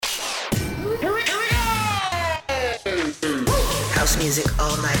music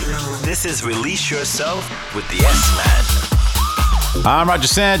all night long. This is Release Yourself with the S-Man. I'm Roger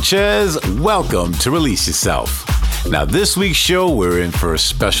Sanchez. Welcome to Release Yourself. Now, this week's show, we're in for a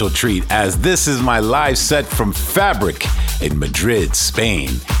special treat as this is my live set from Fabric in Madrid, Spain.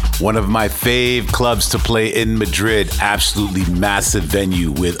 One of my fave clubs to play in Madrid. Absolutely massive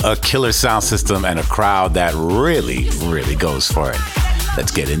venue with a killer sound system and a crowd that really goes for it.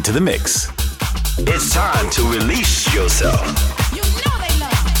 Let's get into the mix. It's time to release yourself. You know they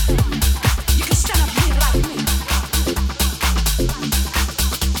love me. You can stand up here like me.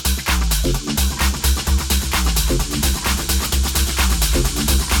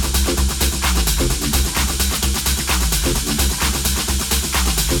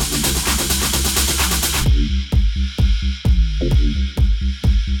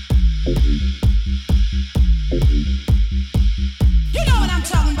 You know what I'm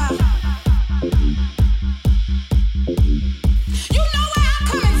talking about.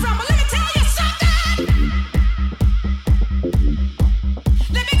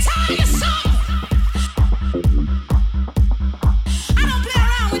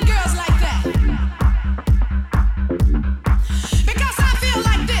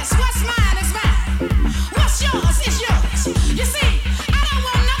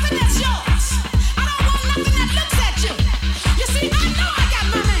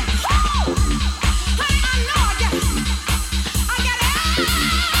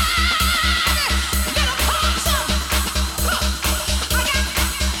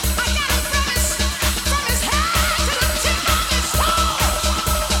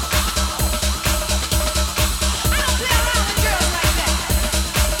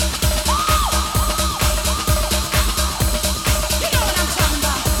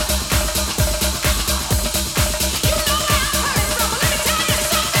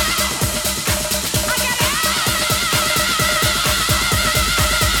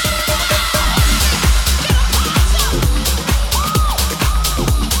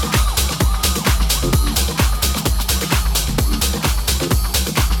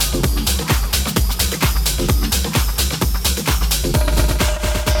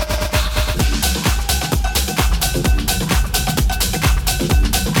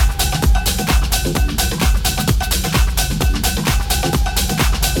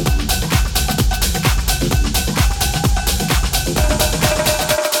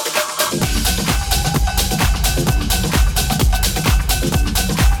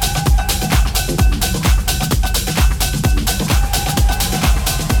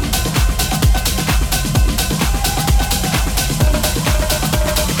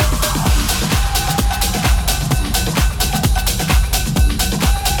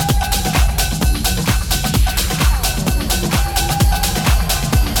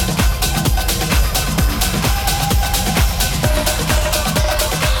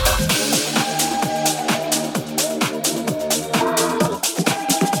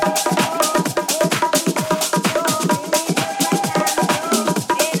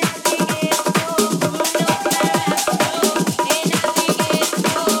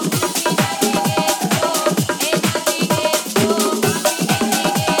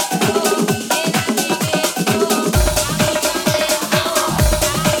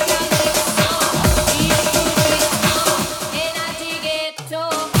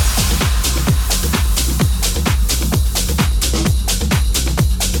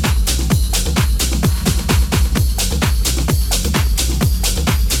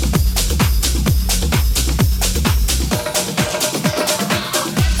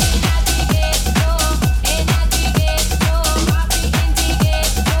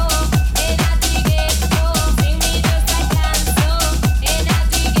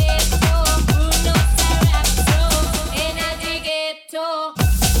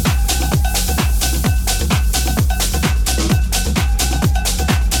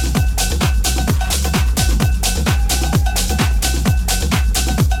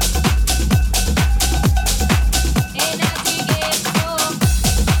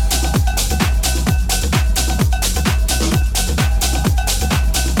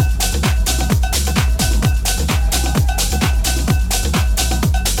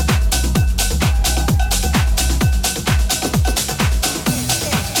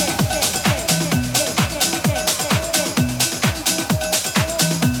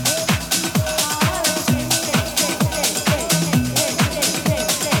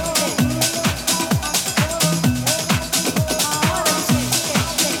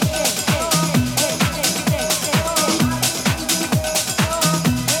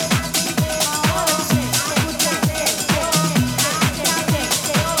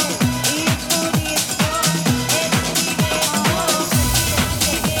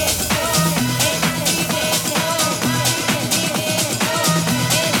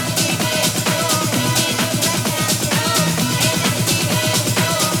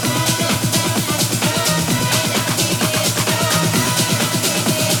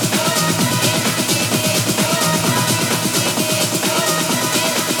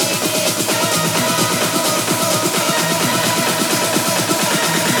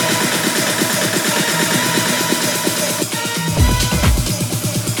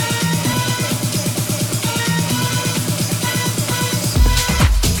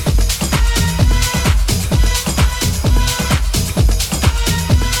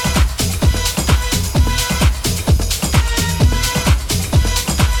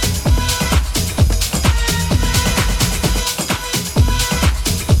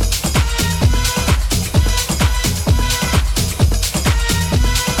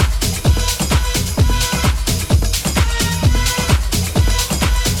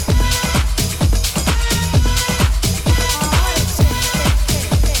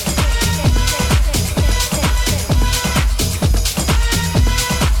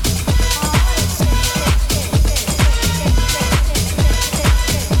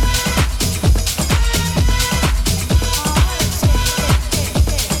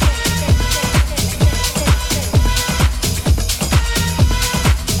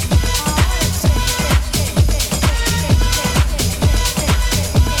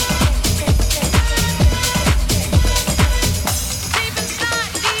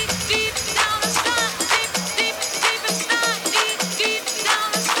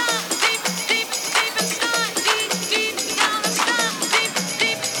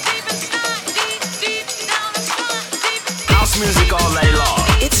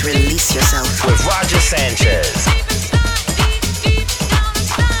 Release Yourself with Roger Sanchez.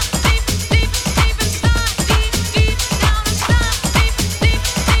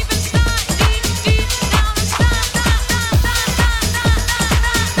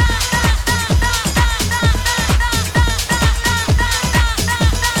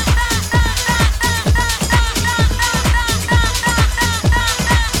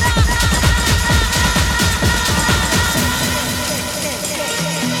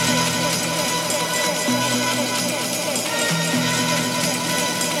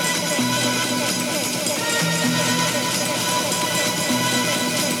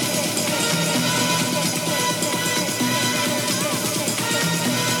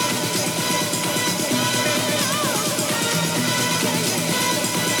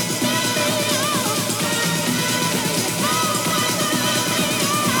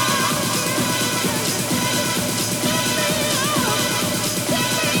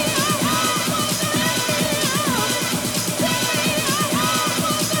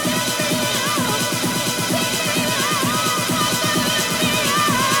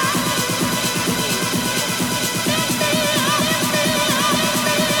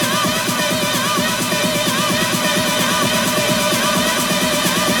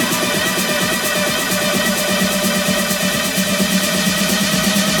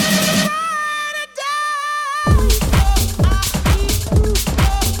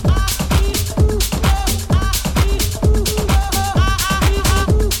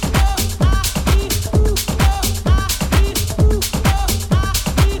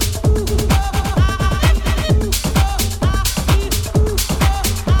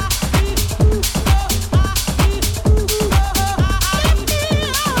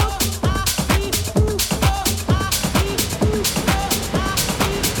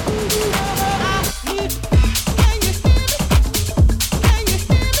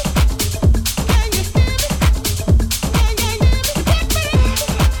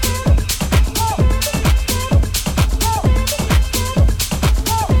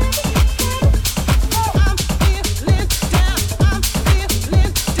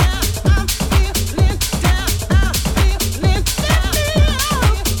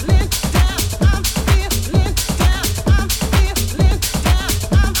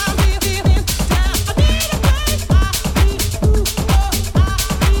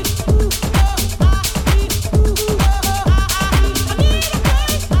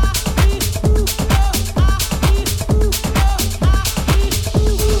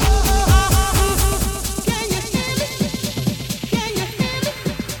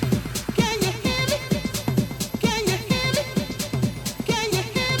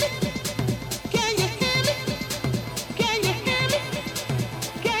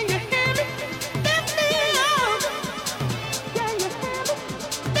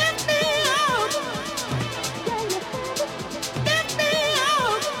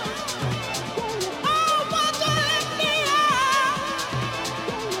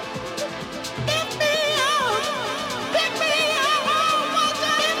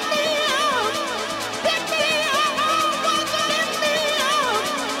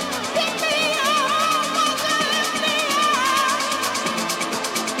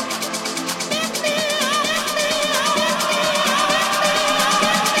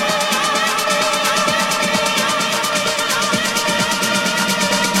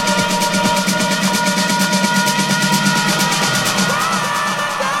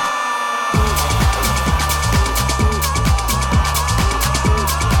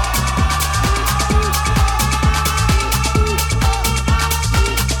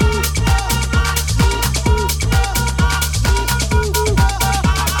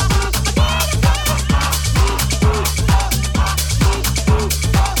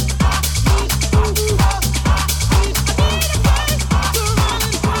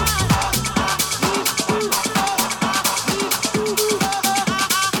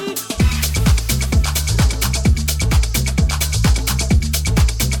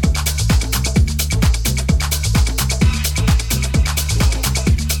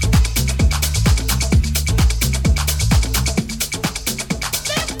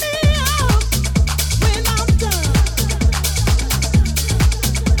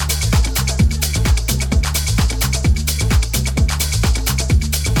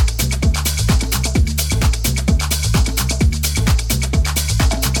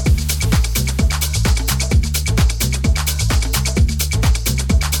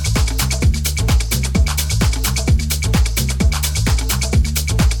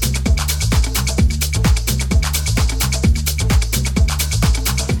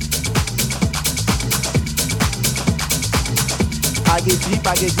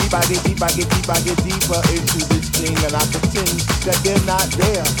 get deeper into this thing, and I pretend that they're not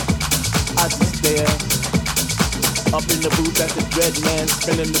there. I just stare up in the booth at the dread man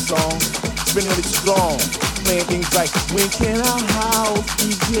spinning the song, spinning it strong, playing things like, when can our house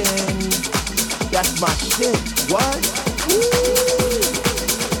begin? That's my shit. What? Woo!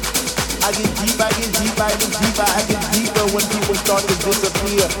 I get deeper, I get deeper when people start to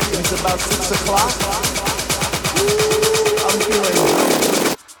disappear. It's about 6 o'clock. Woo! I'm feeling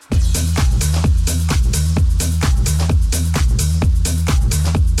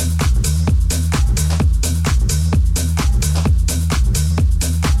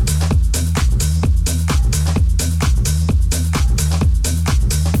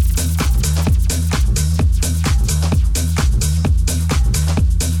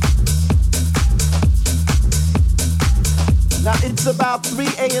It's about 3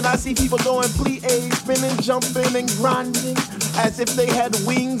 and I see people doing plie, spinning, jumping, and grinding as if they had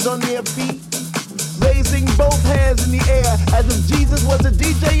wings on their feet, raising both hands in the air as if Jesus was a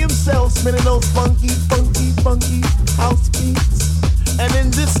DJ himself, spinning those funky, funky, funky house beats. And in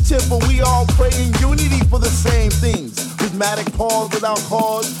this temple, we all pray in unity for the same things. Rhythmic pause without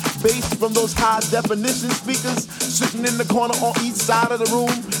cause, bass from those high definition speakers sitting in the corner on each side of the room,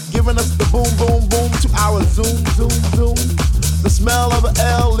 giving us the boom, boom, boom to our zoom, zoom, zoom. The smell of an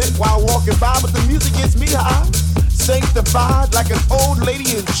L lit while walking by, but the music gets me high. Sanctified like an old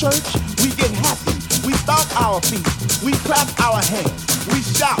lady in church, we get happy. We stomp our feet, we clap our hands, we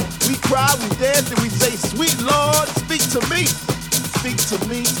shout, we cry, we dance, and we say, sweet Lord, speak to me. Speak to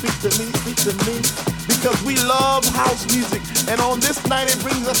me, speak to me, speak to me. Because we love house music, and on this night it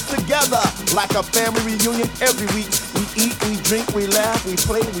brings us together like a family reunion every week. We eat, we drink, we laugh, we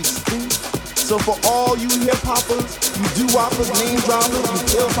play, we speak. So for all you hip-hoppers, you doo-woppers, name droppers,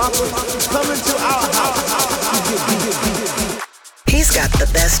 you hip-hoppers, come into our house. He's got the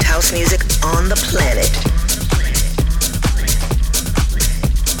best house music on the planet.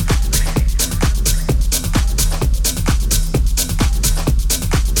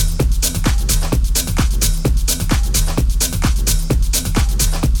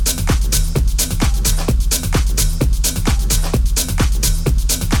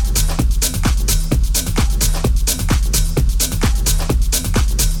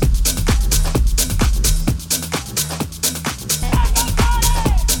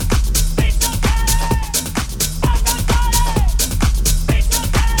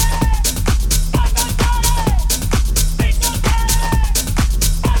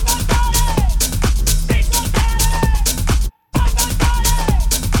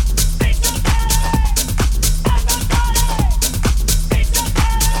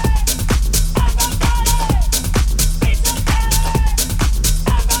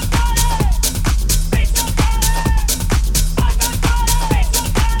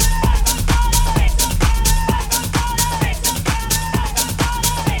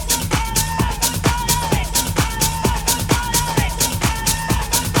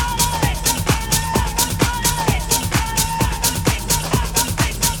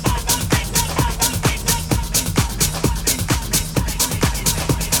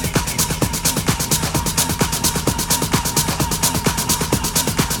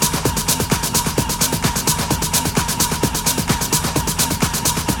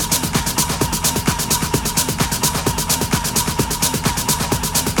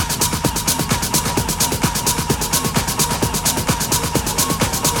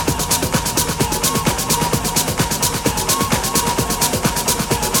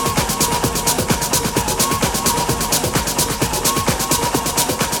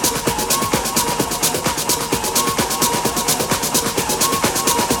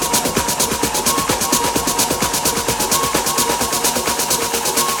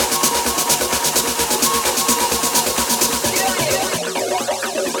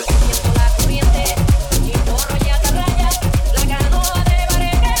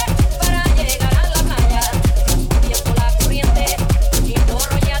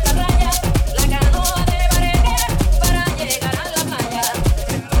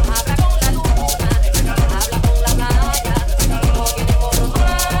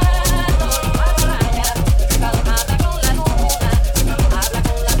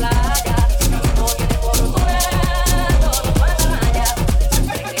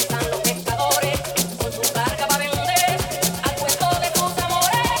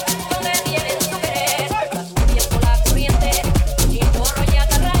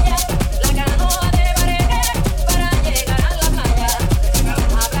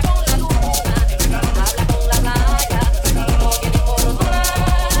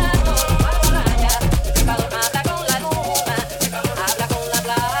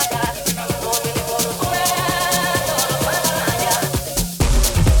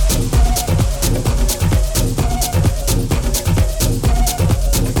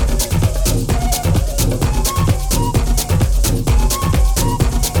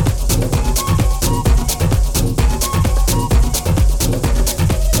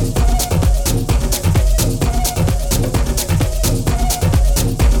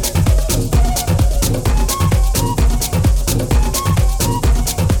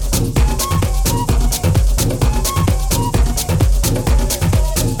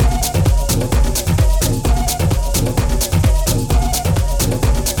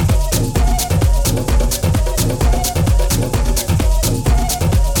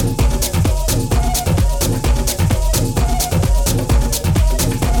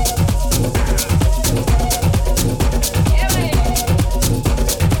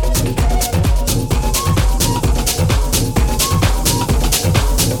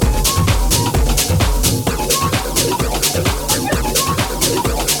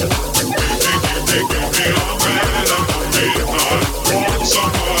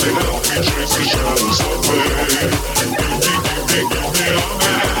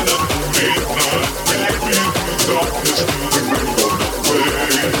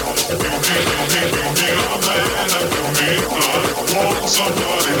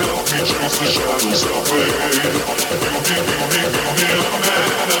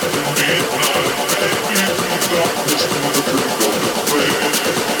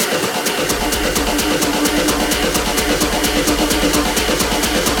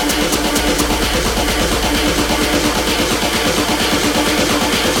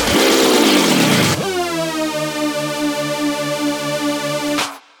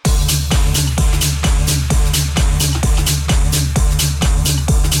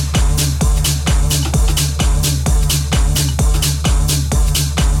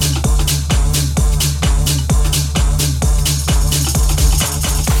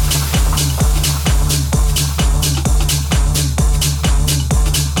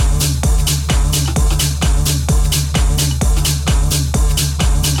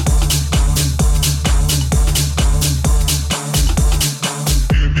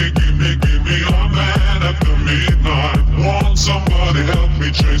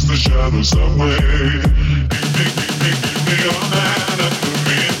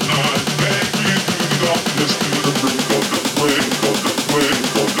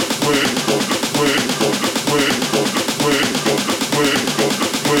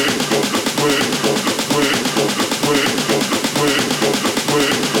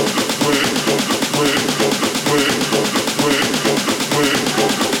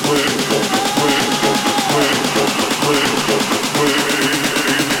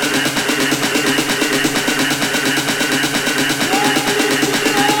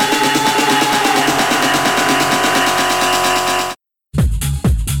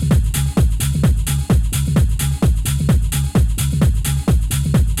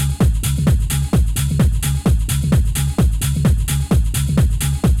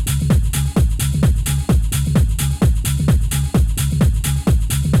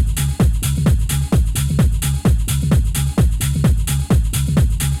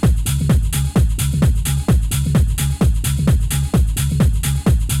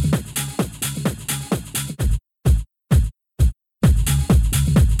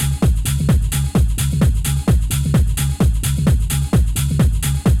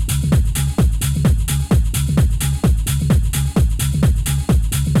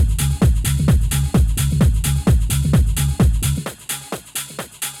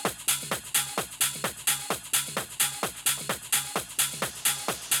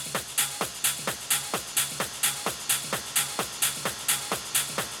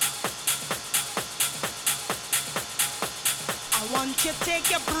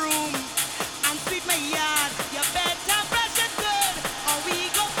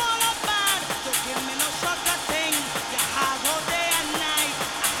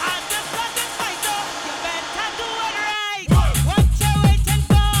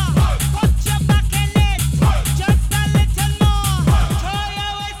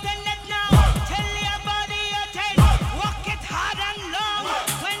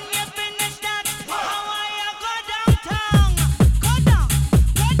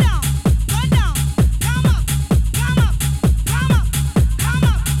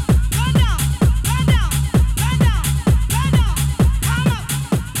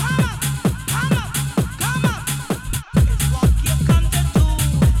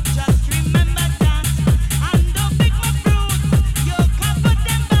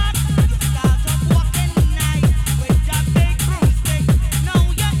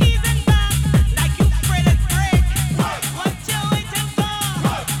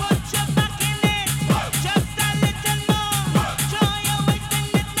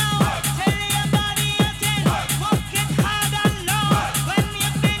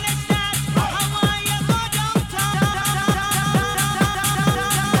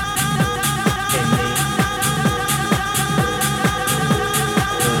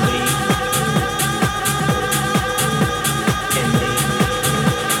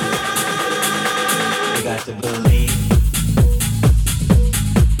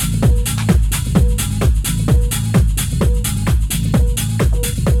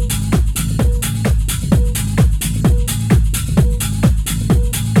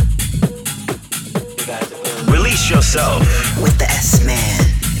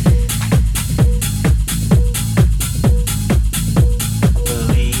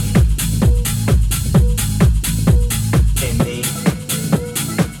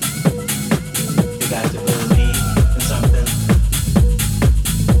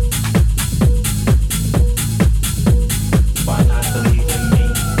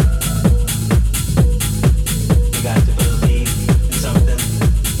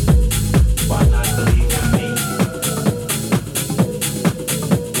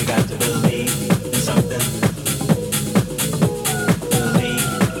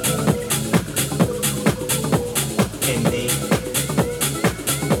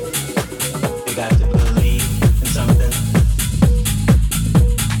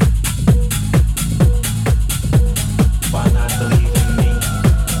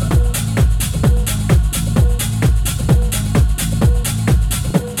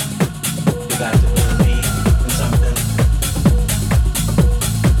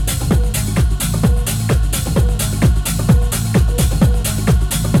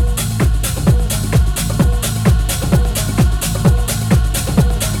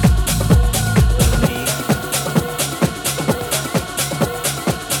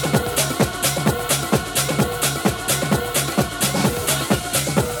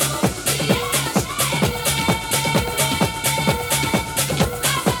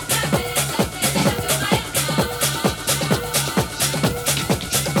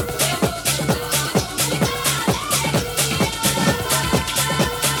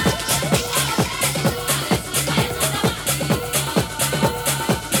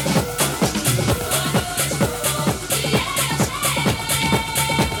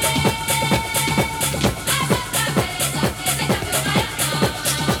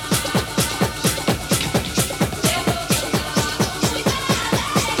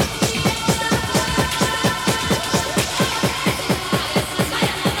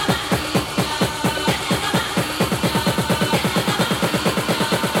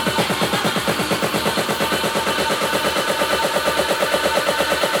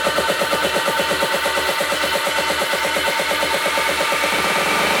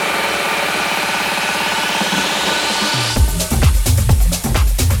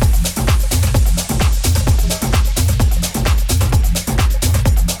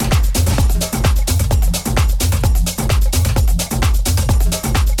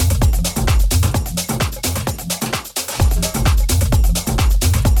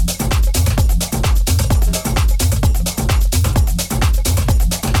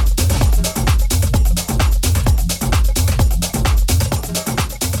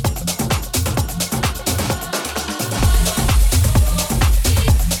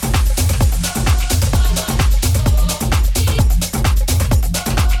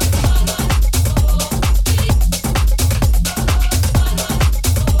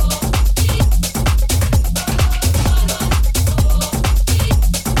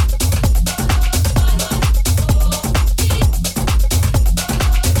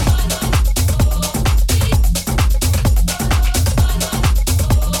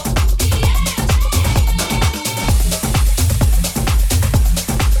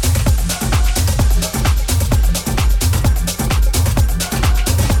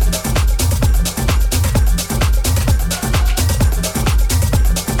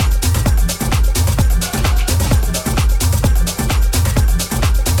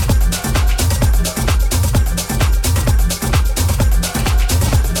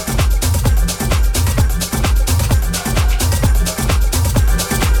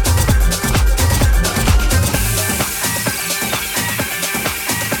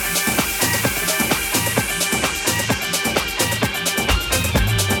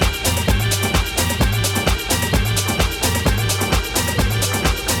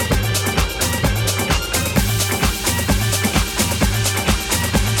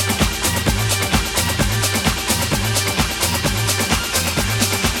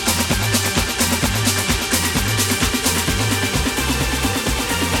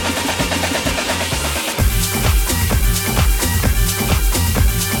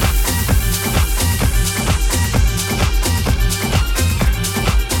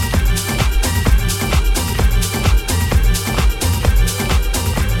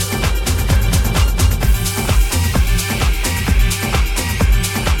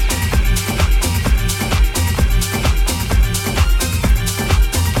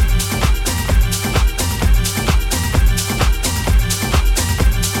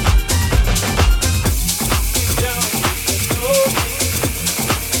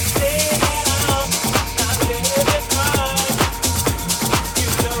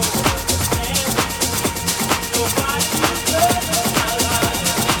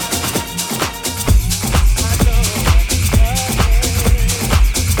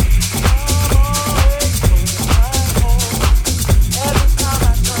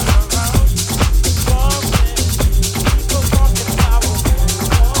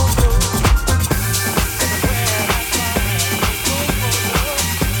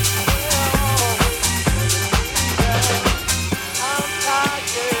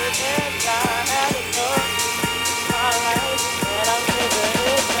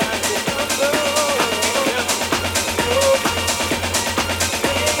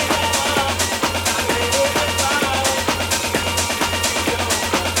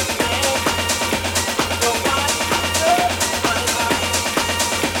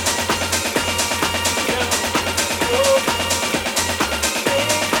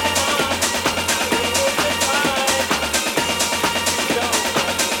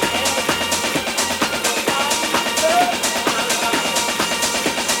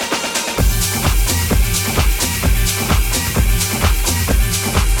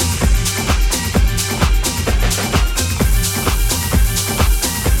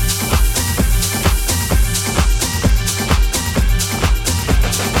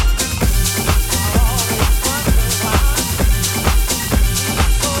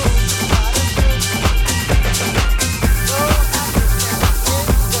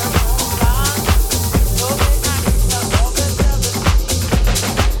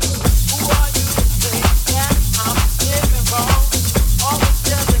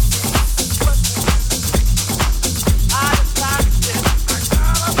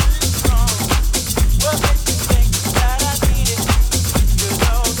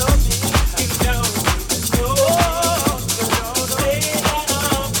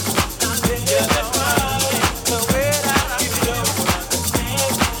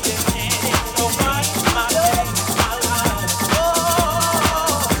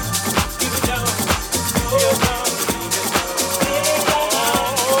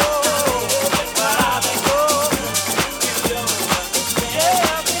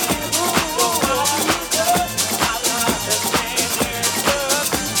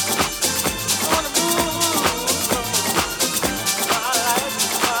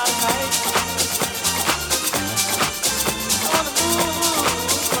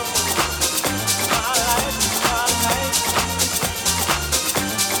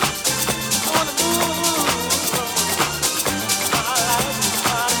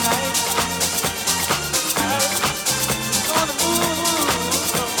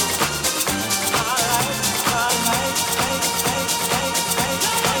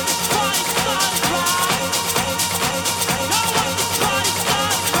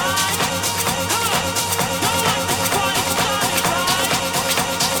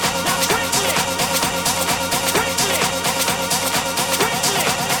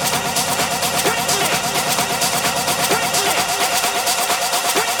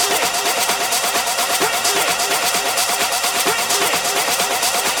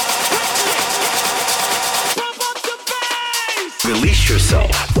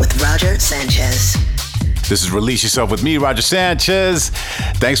 Roger Sanchez. This is Release Yourself with me, Roger Sanchez.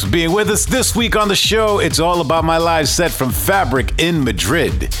 Thanks for being with us this week on the show. It's all about my live set from Fabric in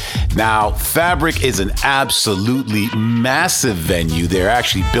Madrid. Now, Fabric is an absolutely massive venue. They're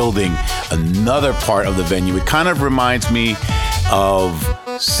actually building another part of the venue. It kind of reminds me of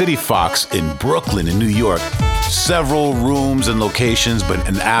City Fox in Brooklyn in New York. Several rooms and locations, but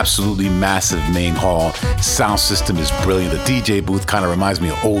an absolutely massive main hall. Sound system is brilliant. The DJ booth kind of reminds me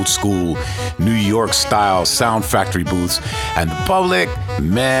of old school New York style Sound Factory booths. And the public,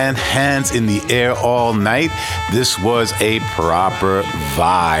 man, hands in the air all night. This was a proper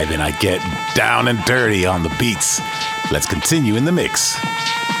vibe, and I get down and dirty on the beats. Let's continue in the mix.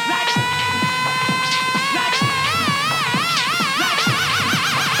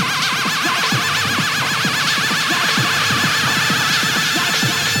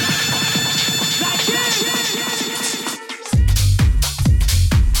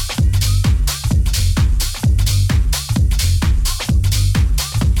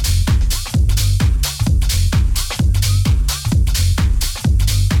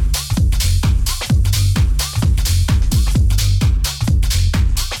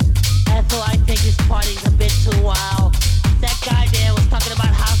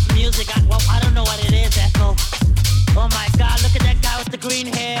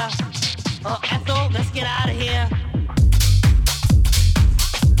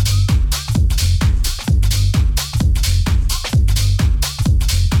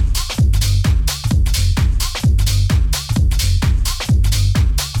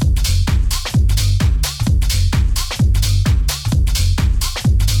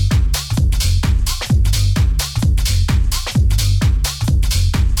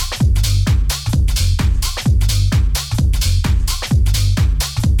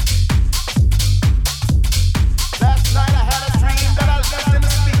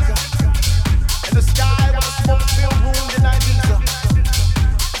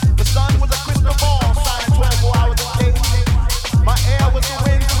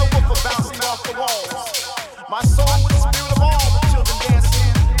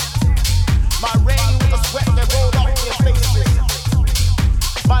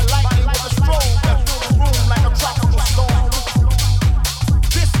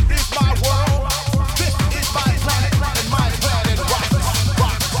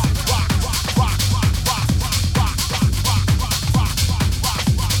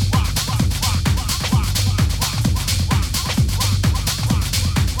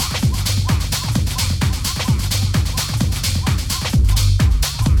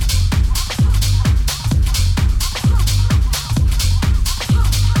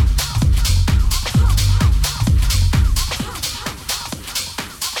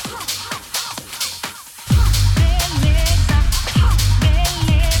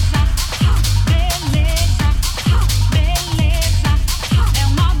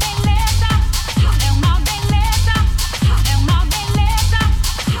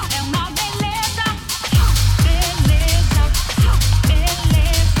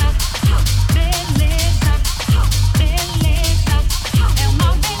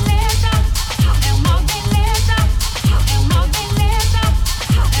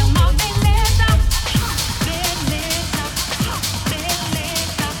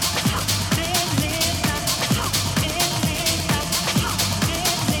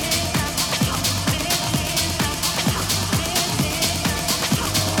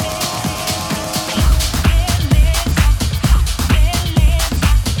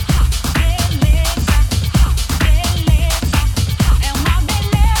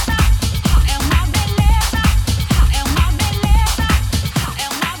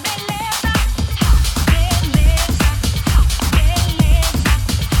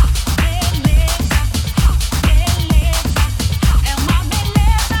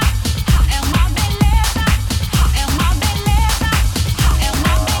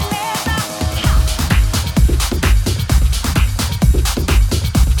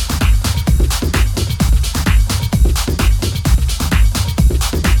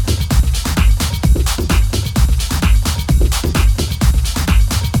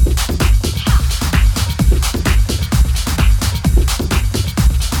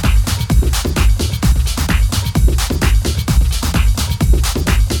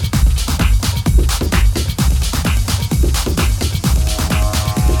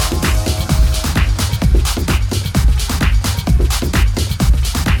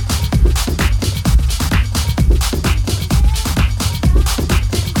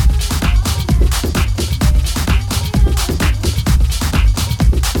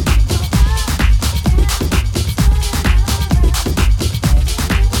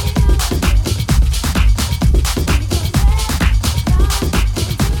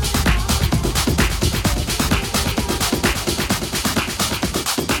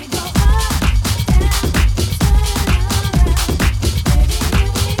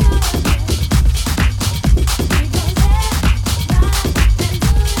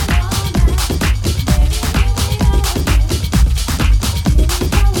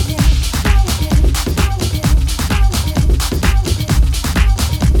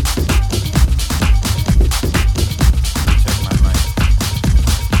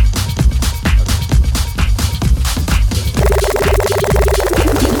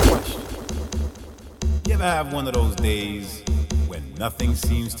 have one of those days when nothing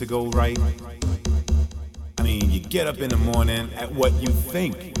seems to go right? I mean, you get up in the morning at what you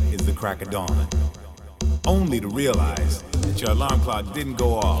think is the crack of dawn, only to realize that your alarm clock didn't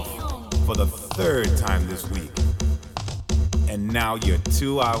go off for the third time this week. And now you're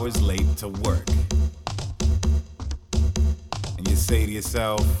 2 hours late to work. And you say to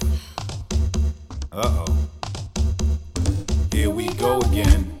yourself, uh-oh, here we go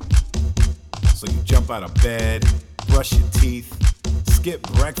again. So you jump out of bed, brush your teeth, skip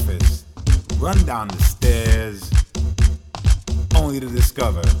breakfast, run down the stairs, only to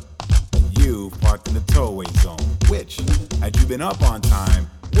discover that you've parked in the towaway zone, which, had you been up on time,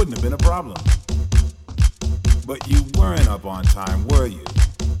 wouldn't have been a problem. But you weren't up on time, were you?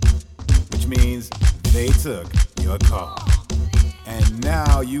 Which means they took your car. And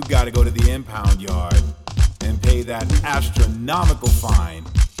now you gotta go to the impound yard and pay that astronomical fine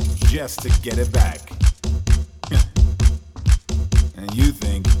just to get it back. And you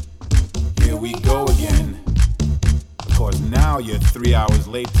think, here we go again. Of course, now you're 3 hours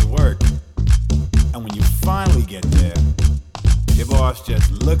late to work. And when you finally get there, your boss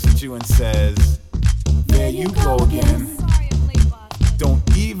just looks at you and says, there you go again. Don't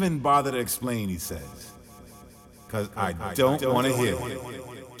even bother to explain, he says. Cause I don't want to hear it.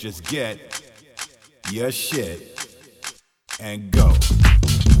 Just get your shit and go.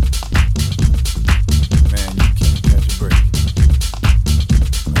 Man, you can't catch a break.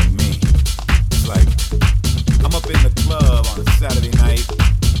 Like me. It's like I'm up in the club on a Saturday night,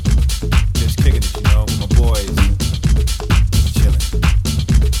 just kicking it, you know, with my boys, chilling,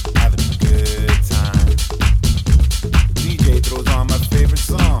 having a good time. The DJ throws on my favorite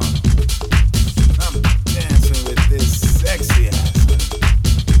song. I'm dancing with this sexy ass.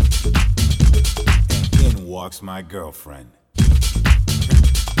 And in walks my girlfriend.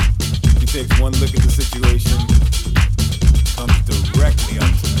 She takes one look at the situation, comes directly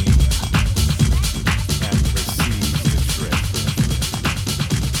up to me, and proceeds to trip.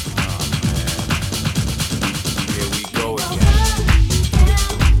 Oh man, here we go again.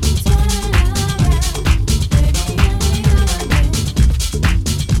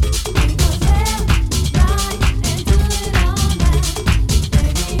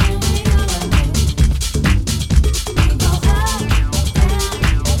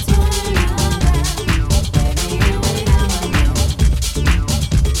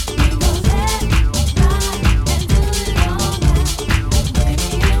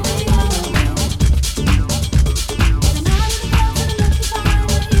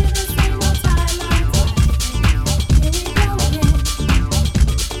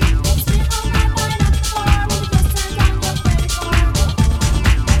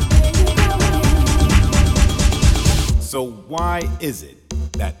 So why is it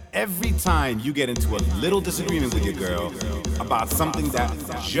that every time you get into a little disagreement with your girl about something that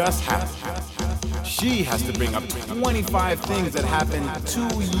just happened, she has to bring up 25 things that happened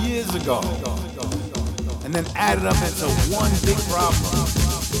 2 years ago and then add it up into one big problem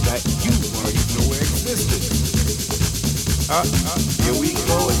that you weren't even aware existed? Here we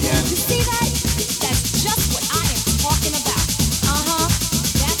go again. You see that? That's just what I am talking about.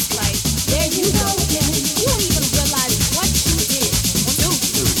 That's right. There you go again. You don't even realize what you did. Do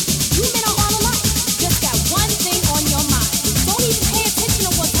you? You've been all alike. Just got one thing on your mind. Don't even pay attention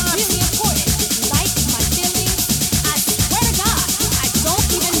to what's really important. Like my feelings. I swear to God, I don't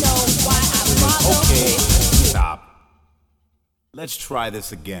even know why I bother. Okay, stop. Let's try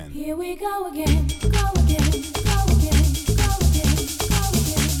this again. Here we go again. Go again. Go again. Go again. Go again. Go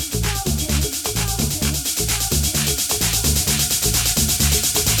again.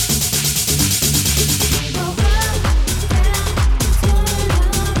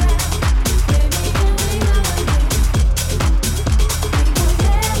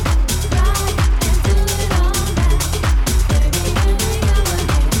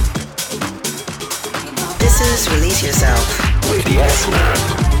 This is Release Yourself. With the S-Man.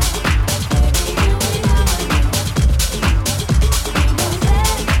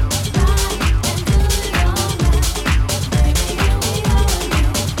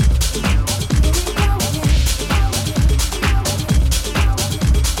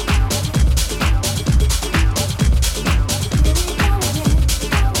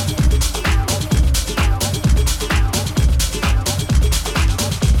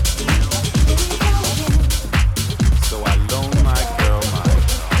 So I loan my girl my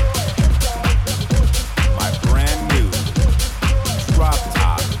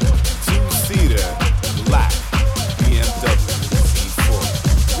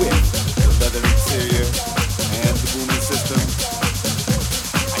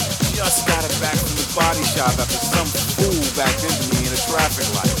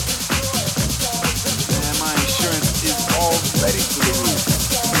fighting through the roof.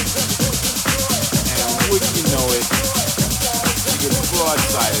 And wouldn't you know it, she gets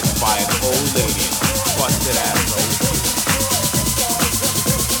broadsided by an old lady, busted ass old lady.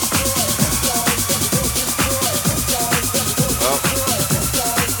 Oh,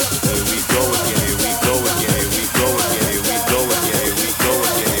 here we go again, here we go again, here we go again, here we go again, here we go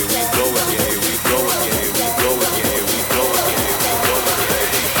again, here we go again, here we go again, here we go again, here we go again, here we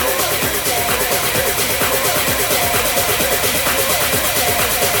go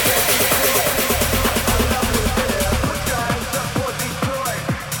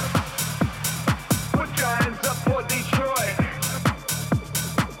Put your hands up for Detroit.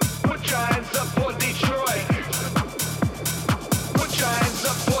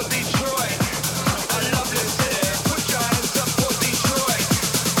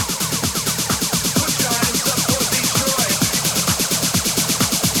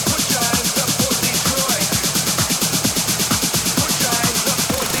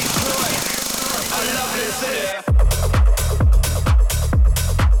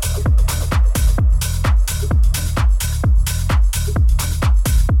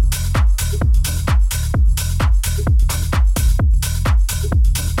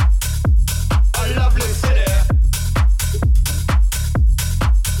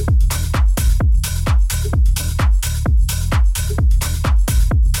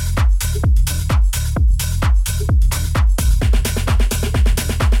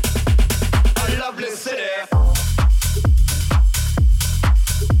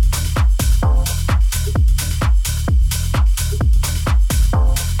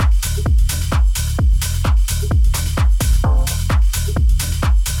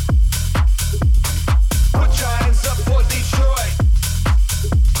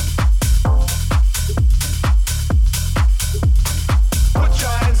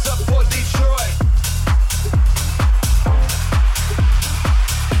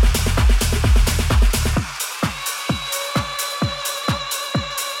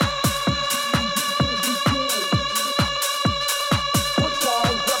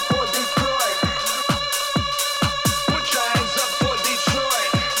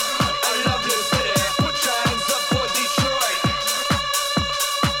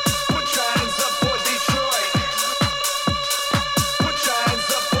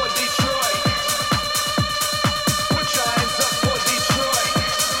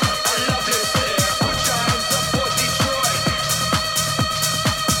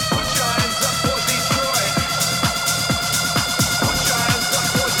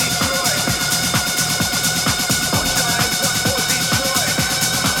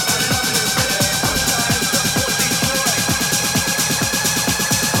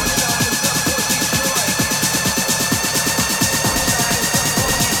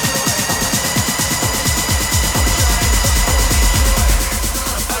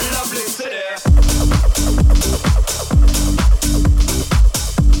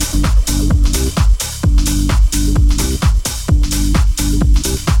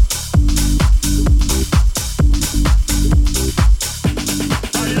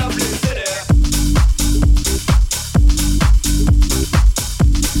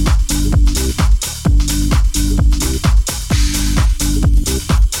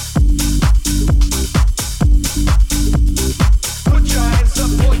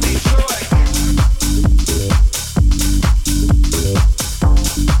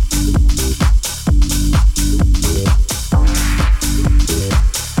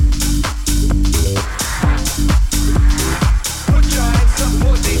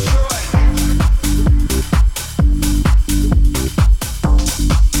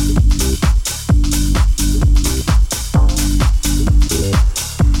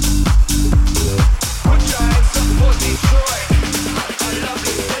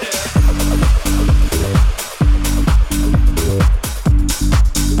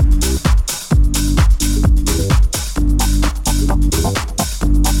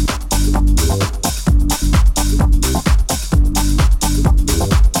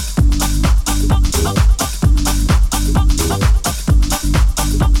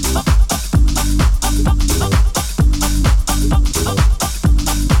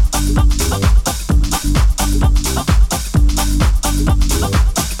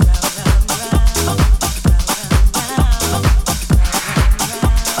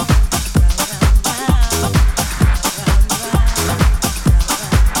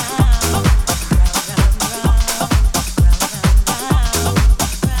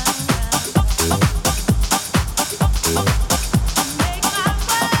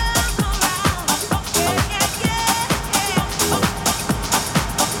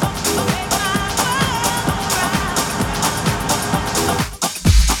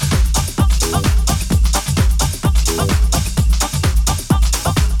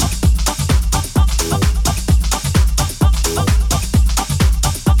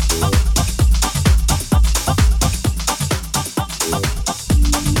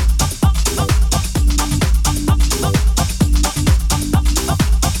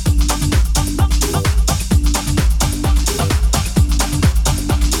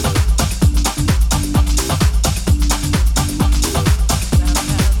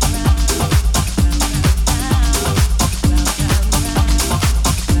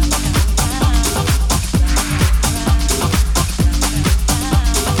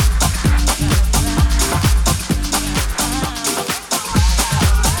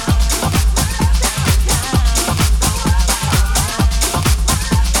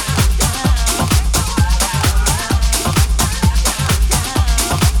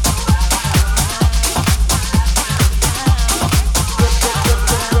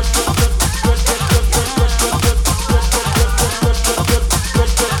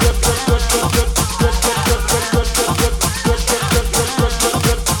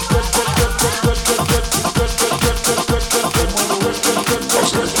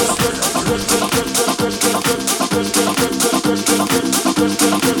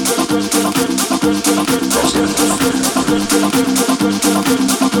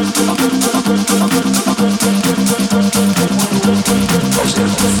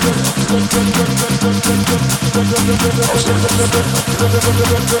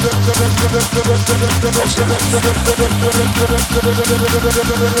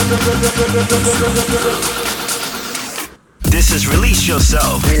 This is Release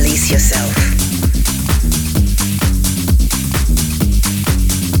Yourself. Release yourself.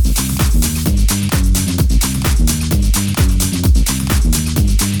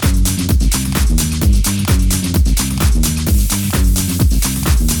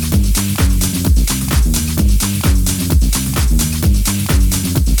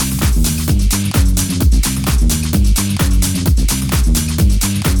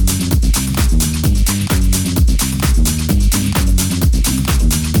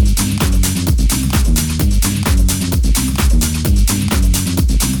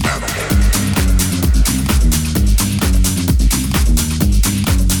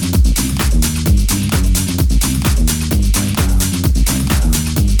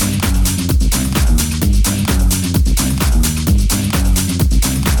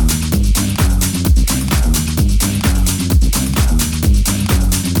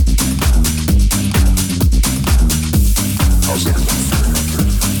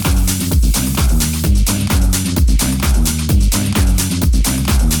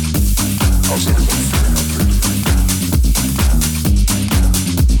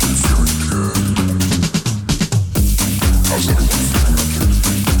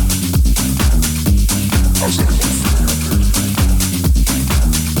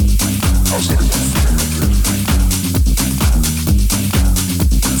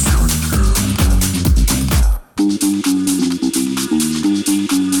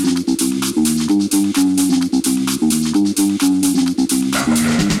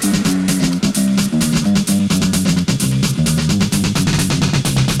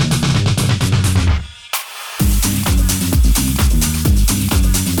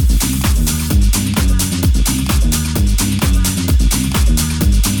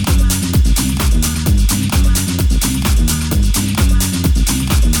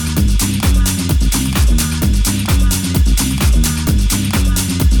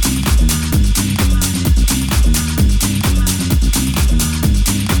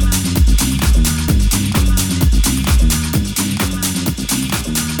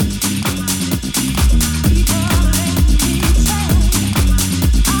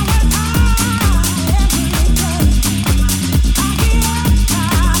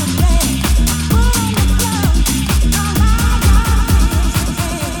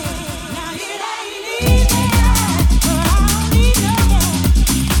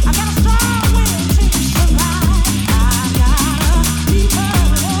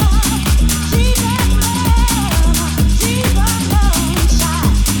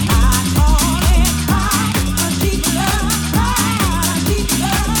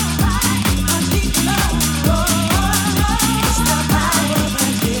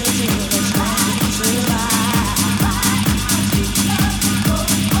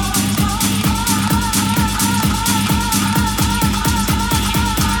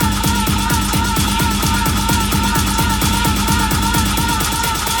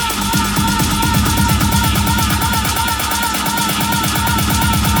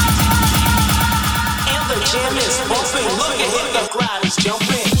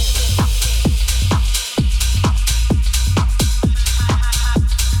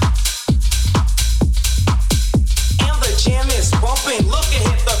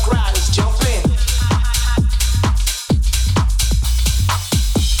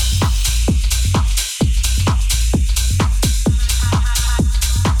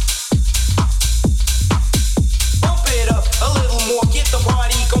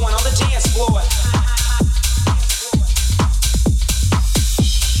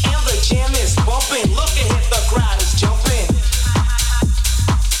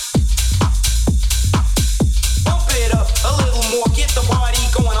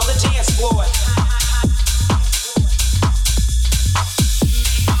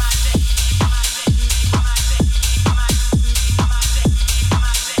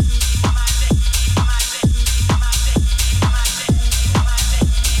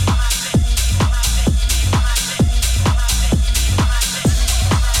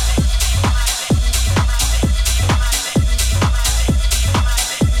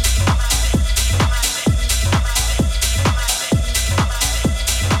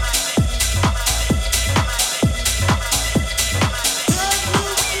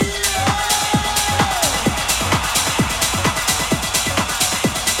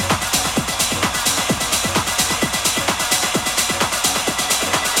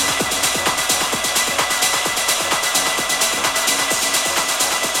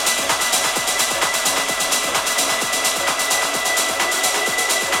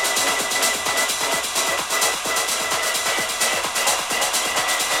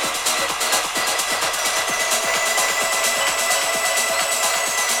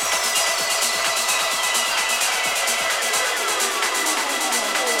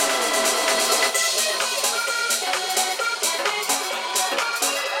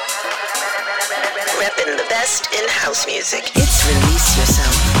 repping the best in house music. It's Release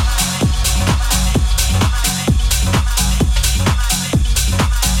Yourself.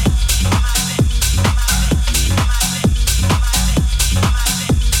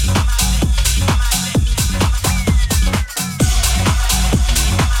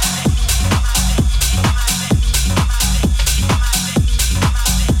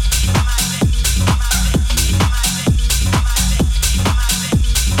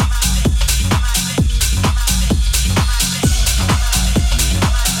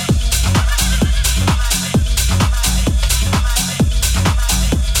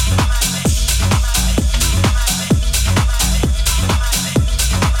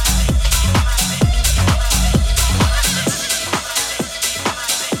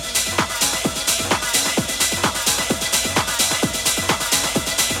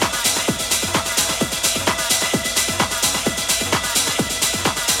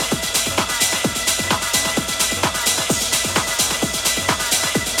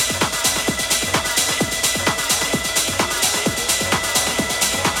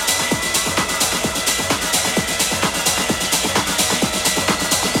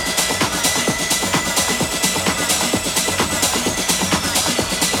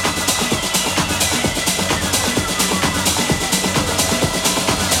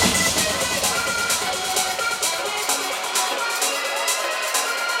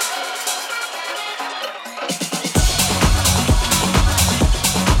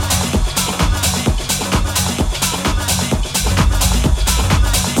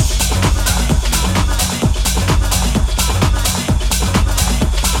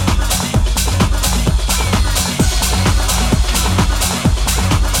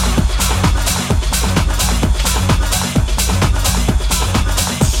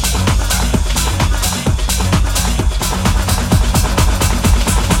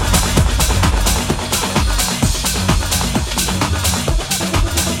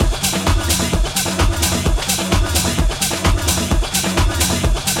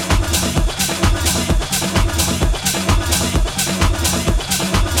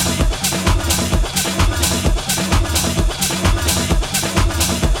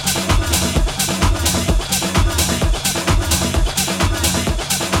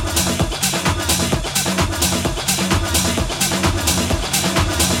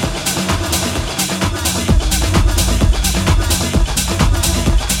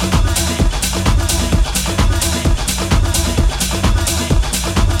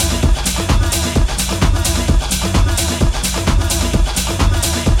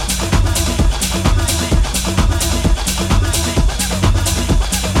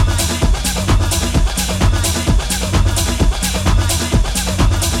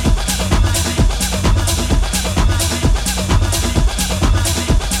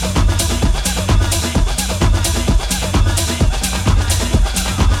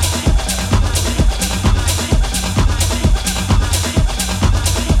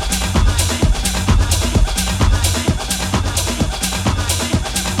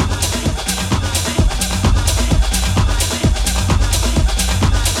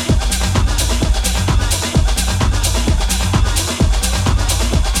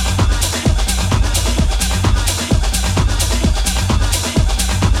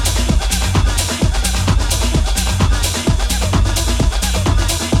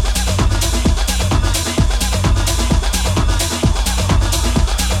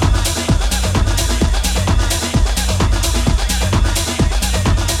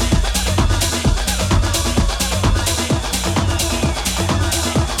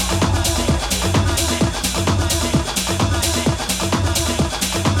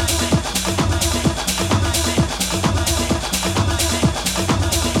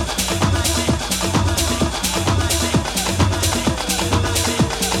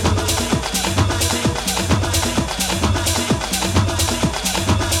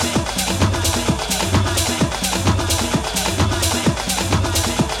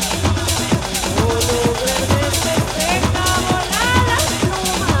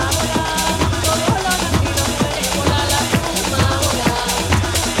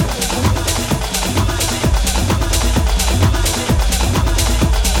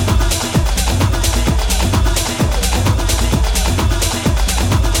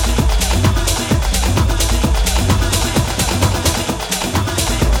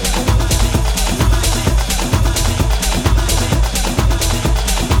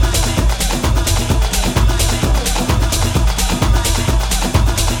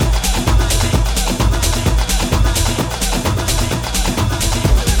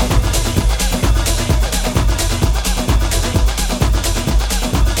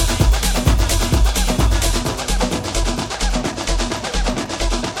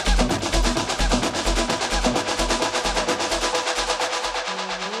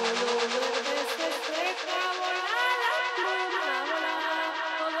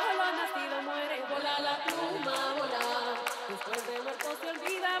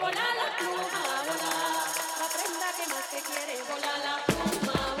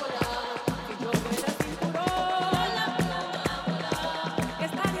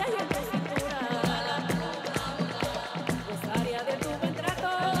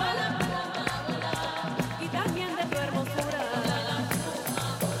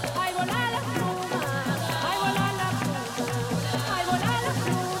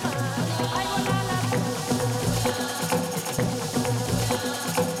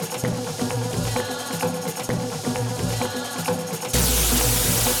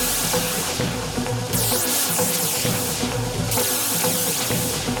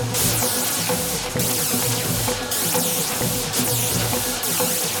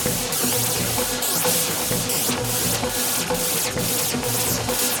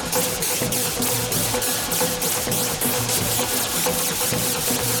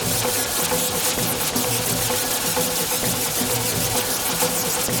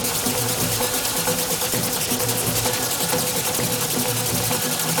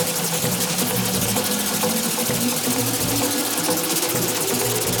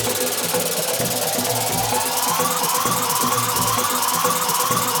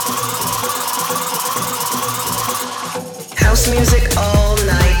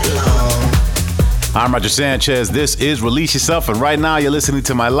 I'm Roger Sanchez. This is Release Yourself, and right now you're listening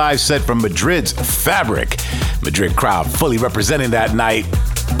to my live set from Madrid's Fabric. Madrid crowd fully representing that night.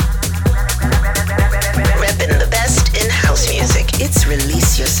 Repping the best in house music. It's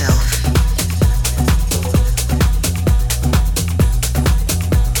Release Yourself.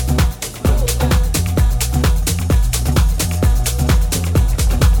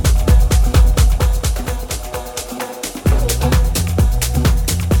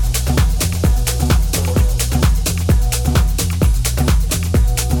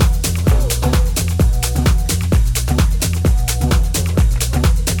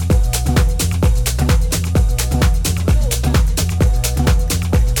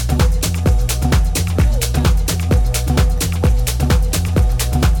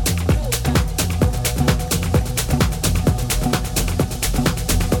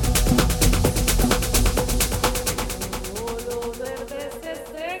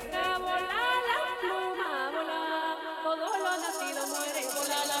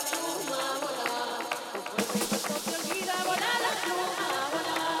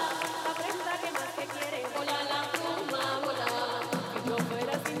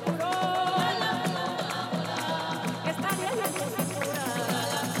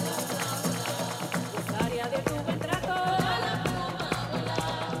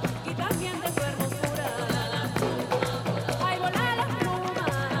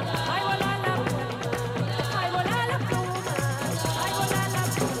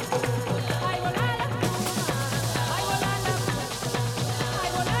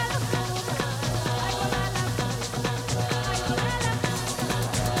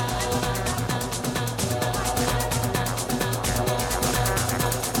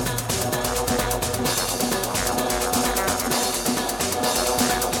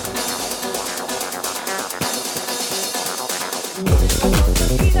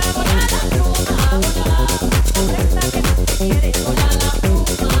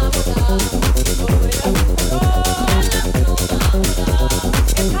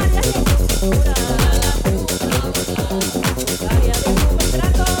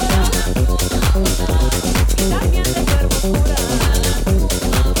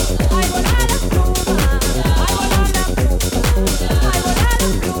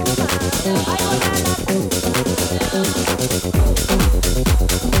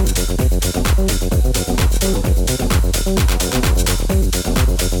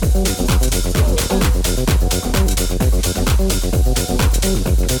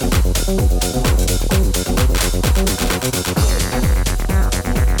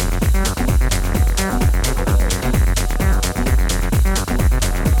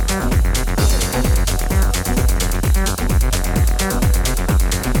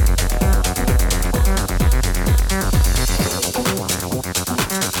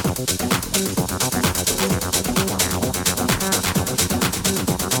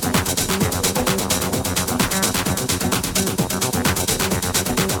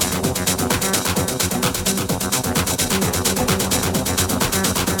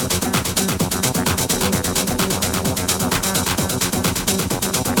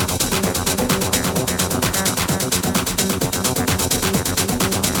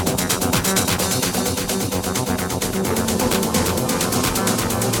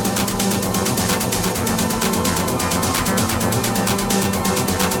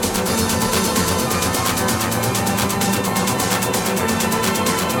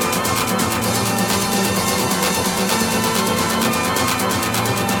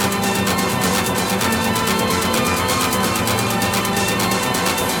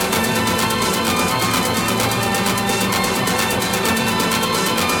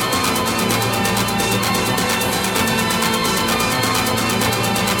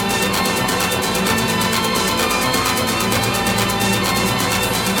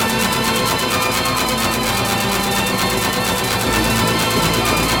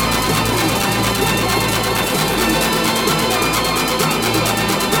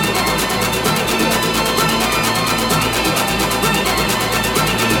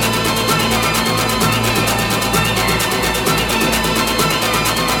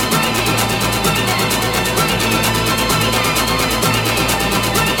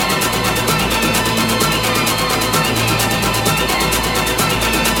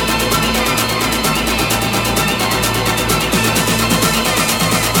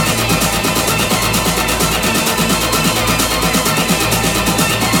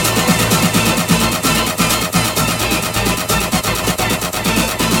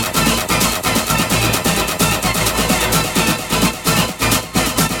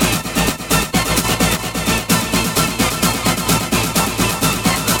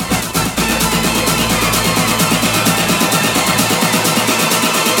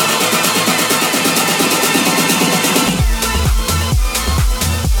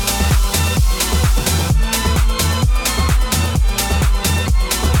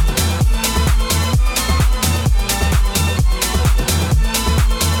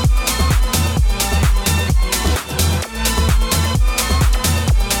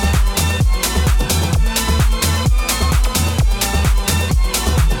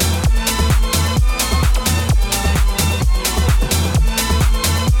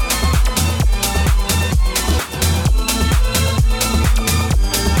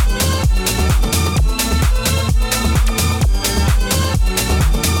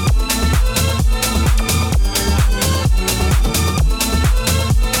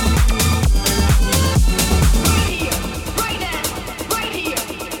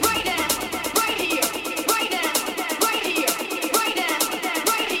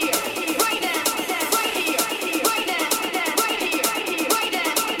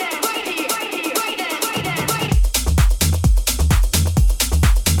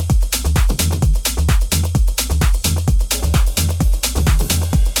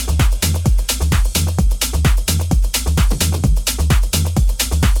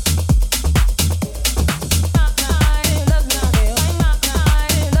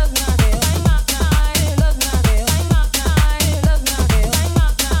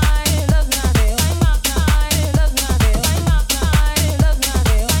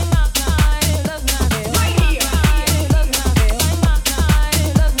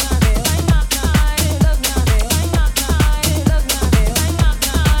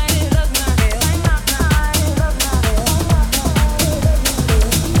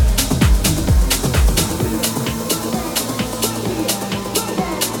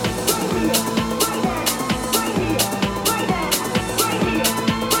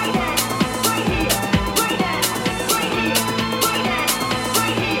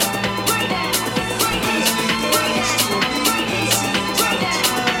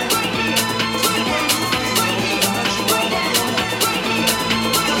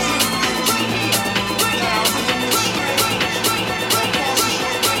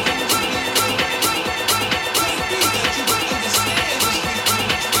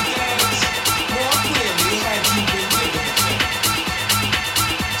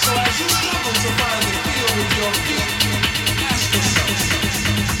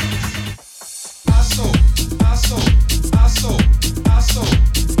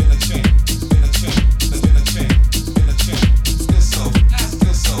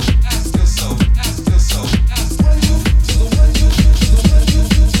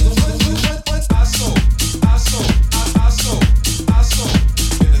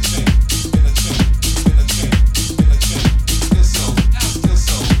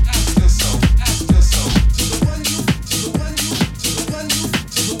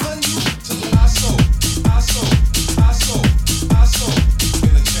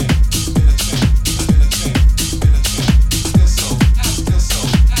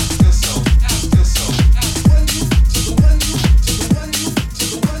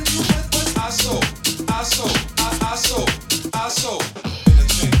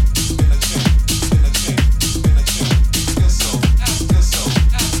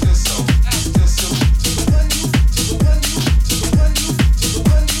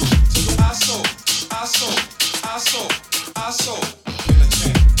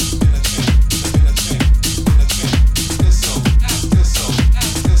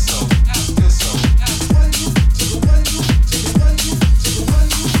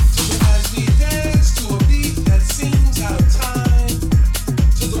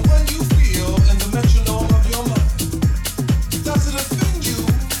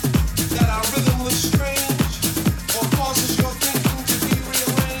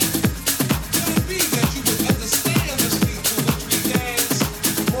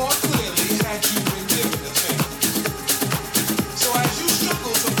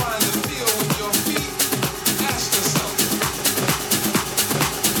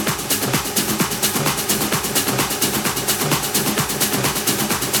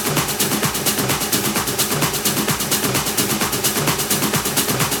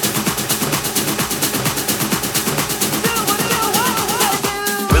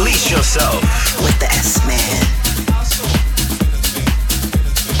 Yourself with the S-Man.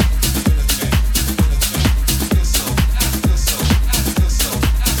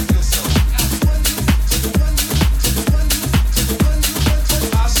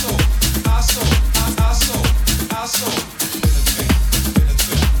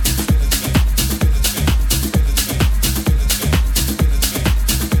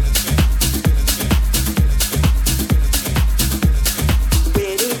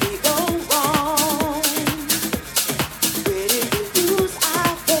 Where did we go wrong?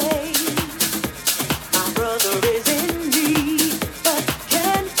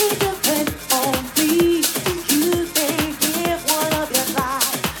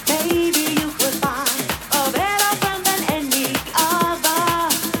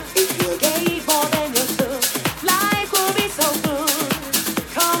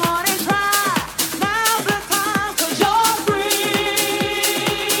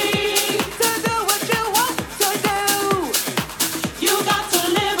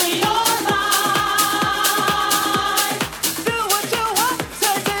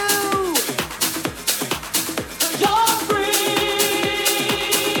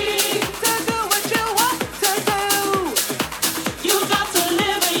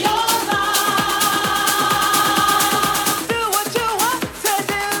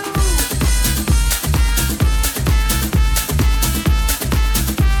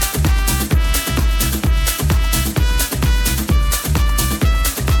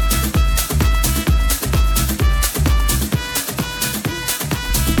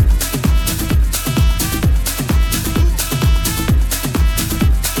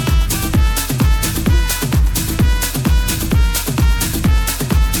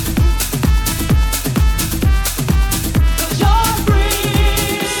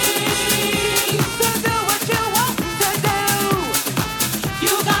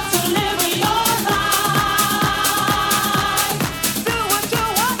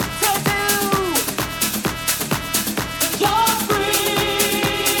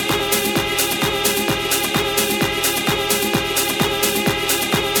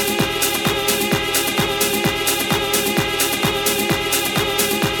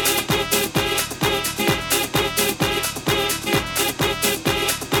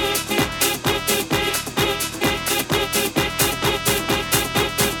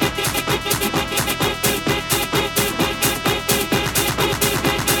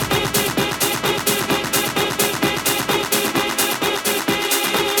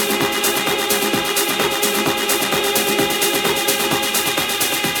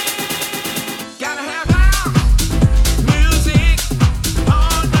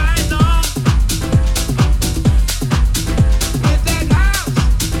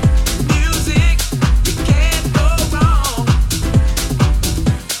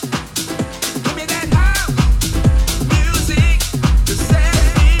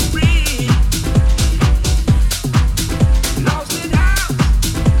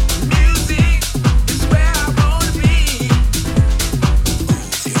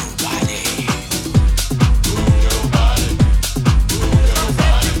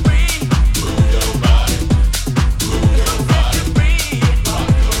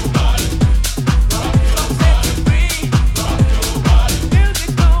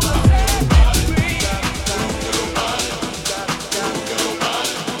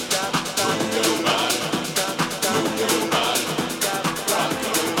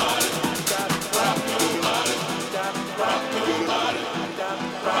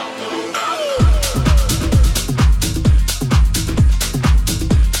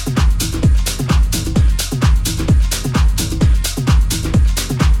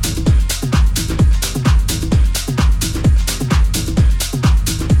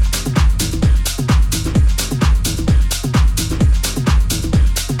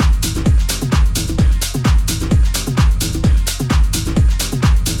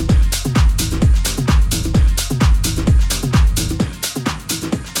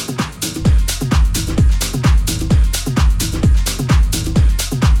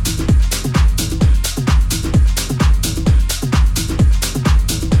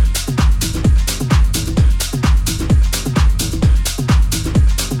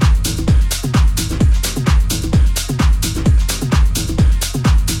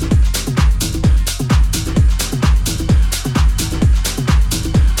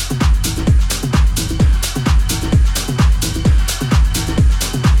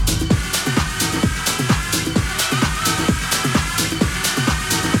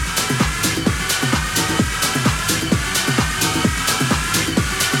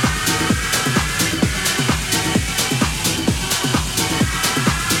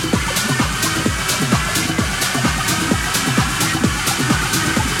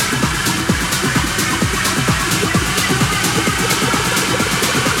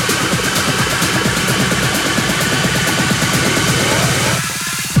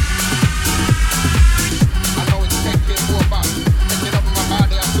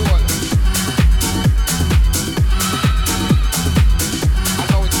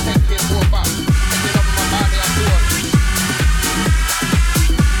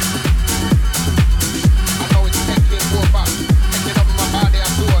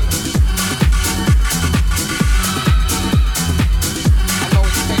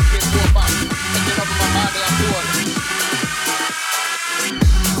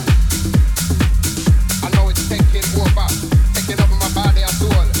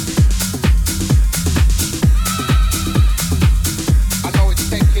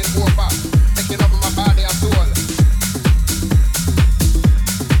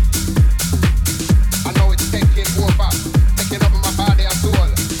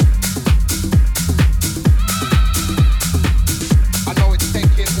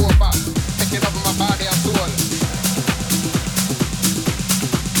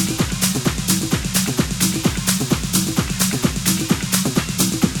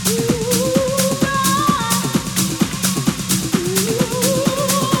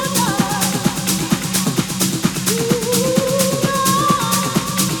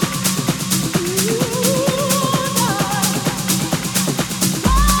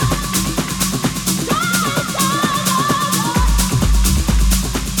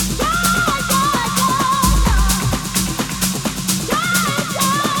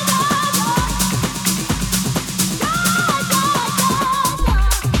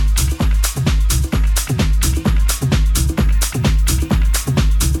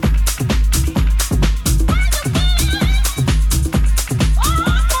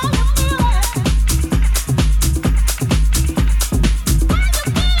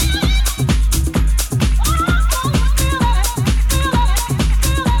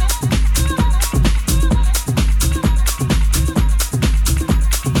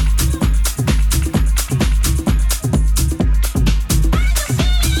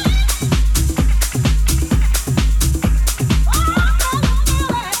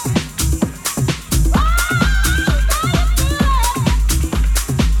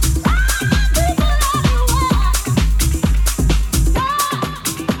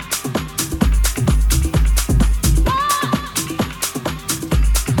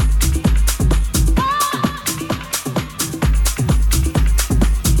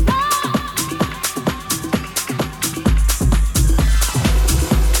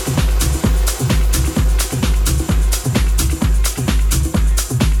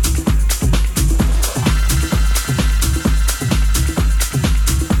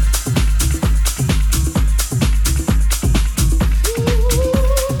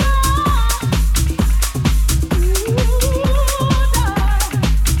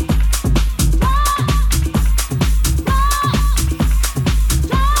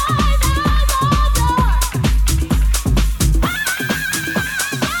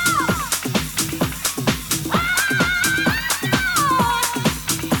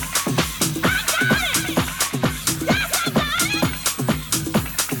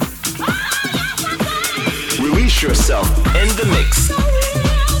 Release yourself in the mix.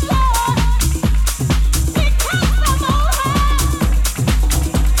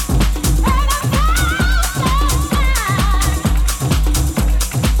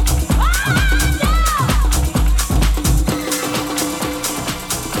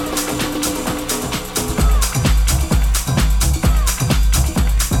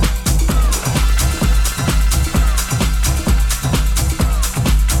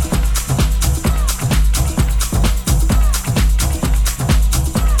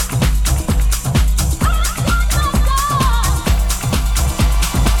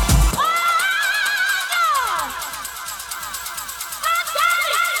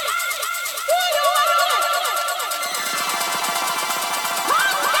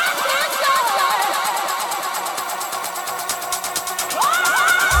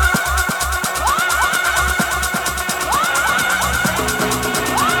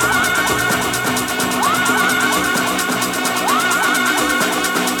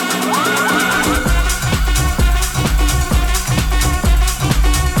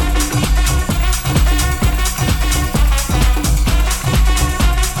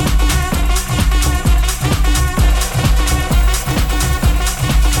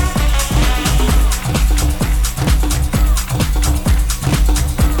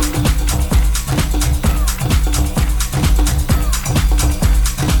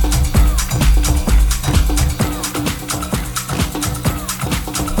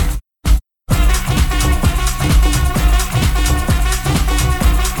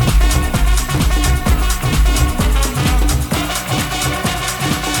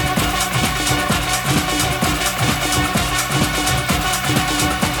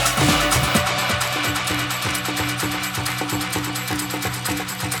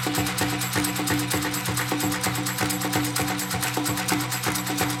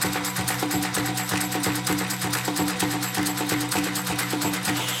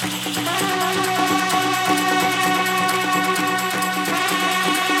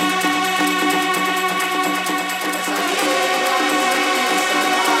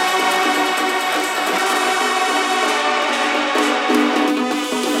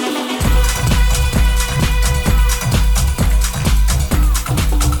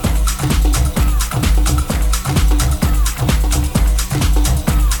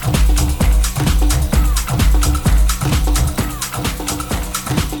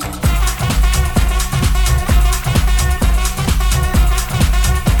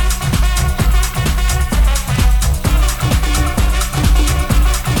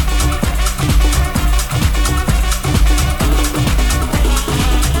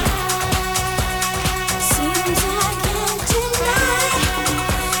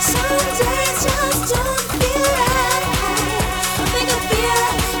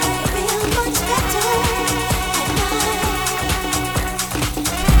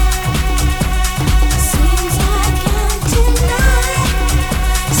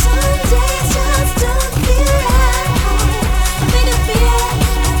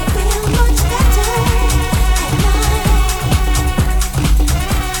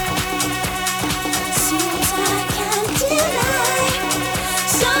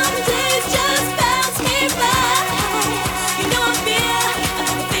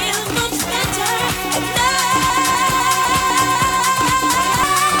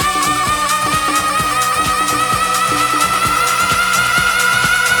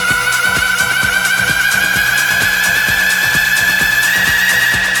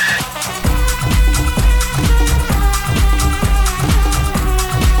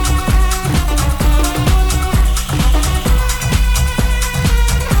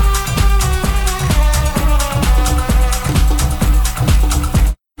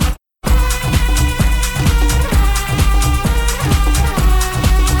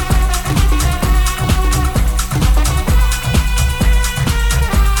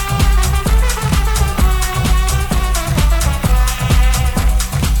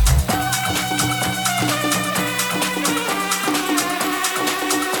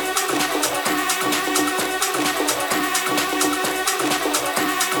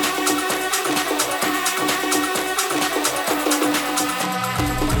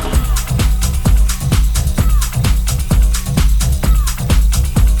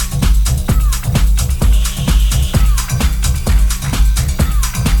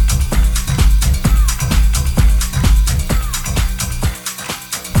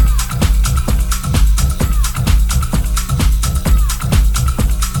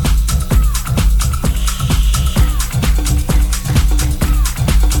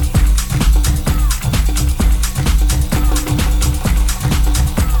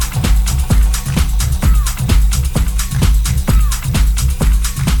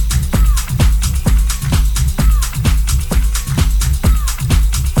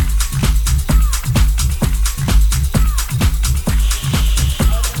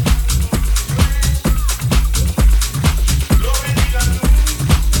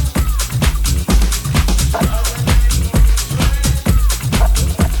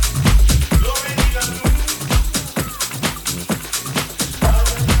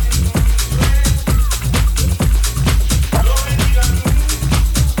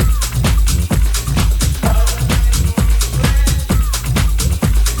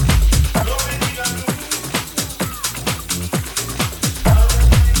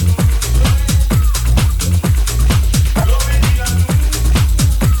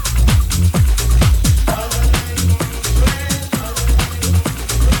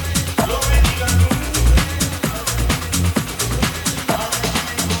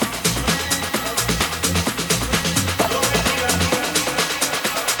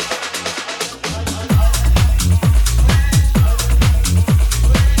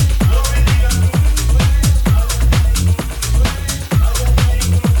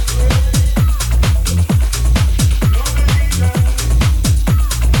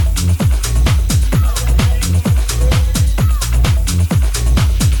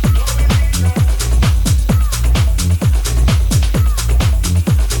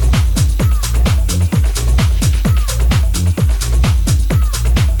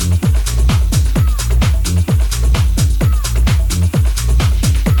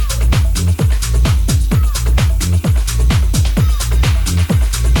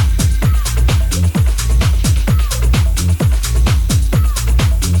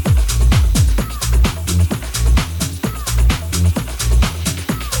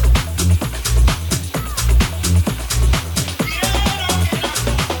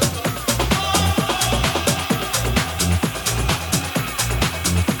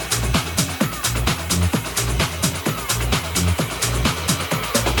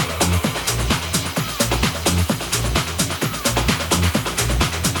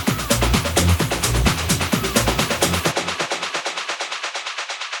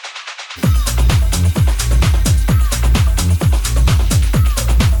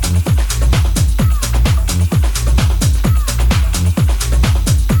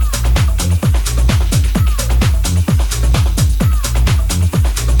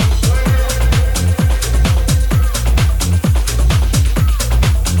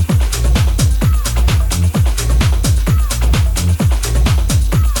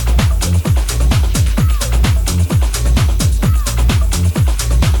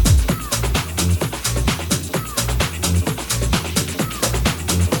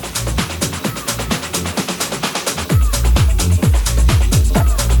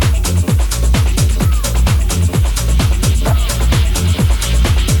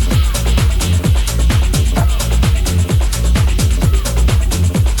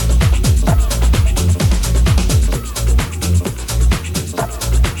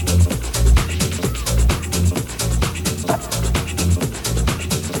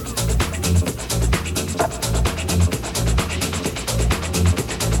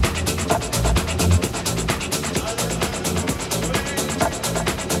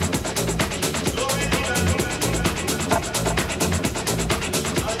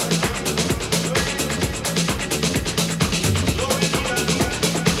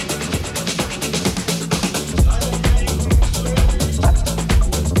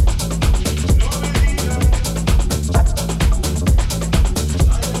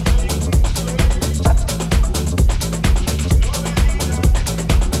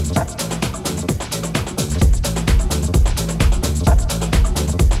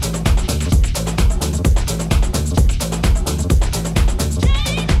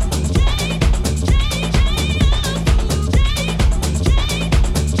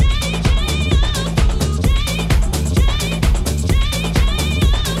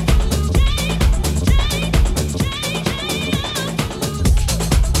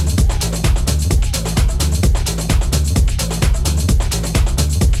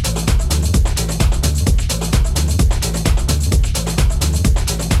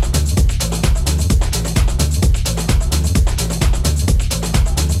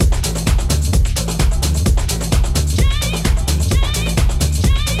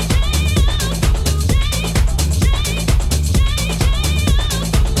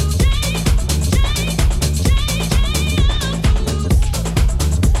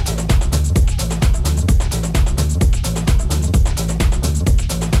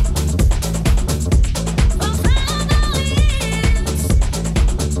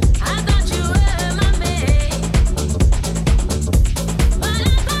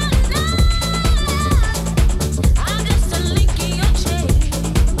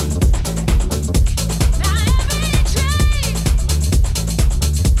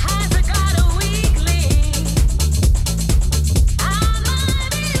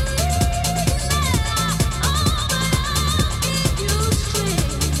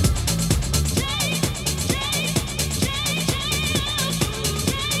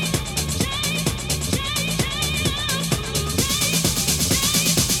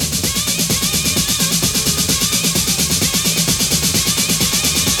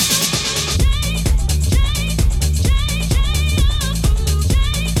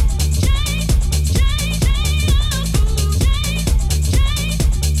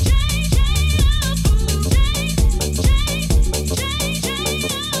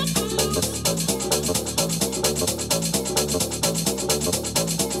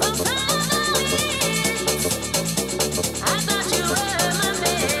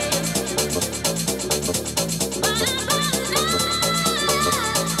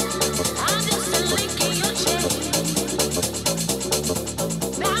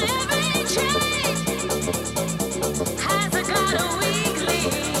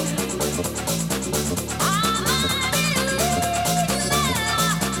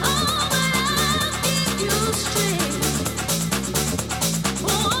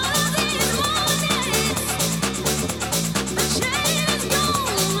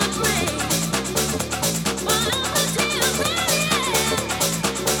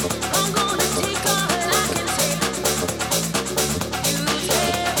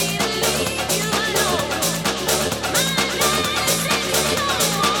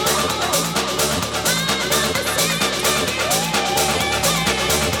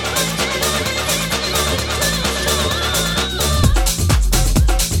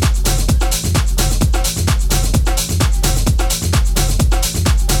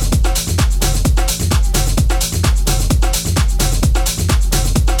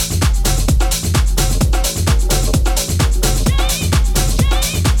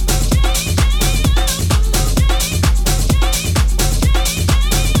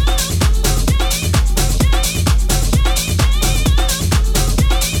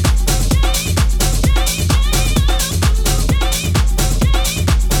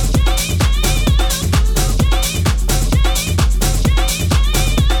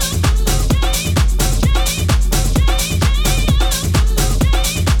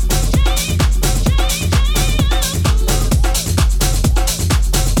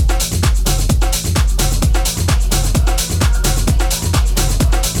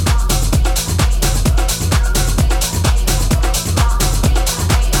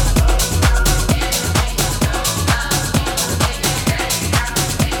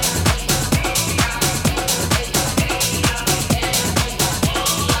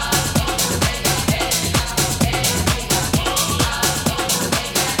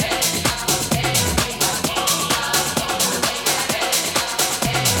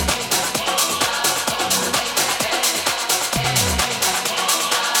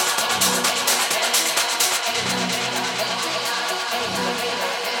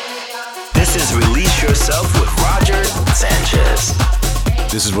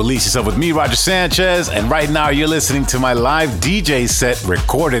 This is Release Yourself with me, Roger Sanchez, and right now you're listening to my live DJ set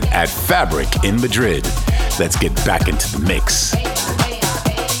recorded at Fabric in Madrid. Let's get back into the mix.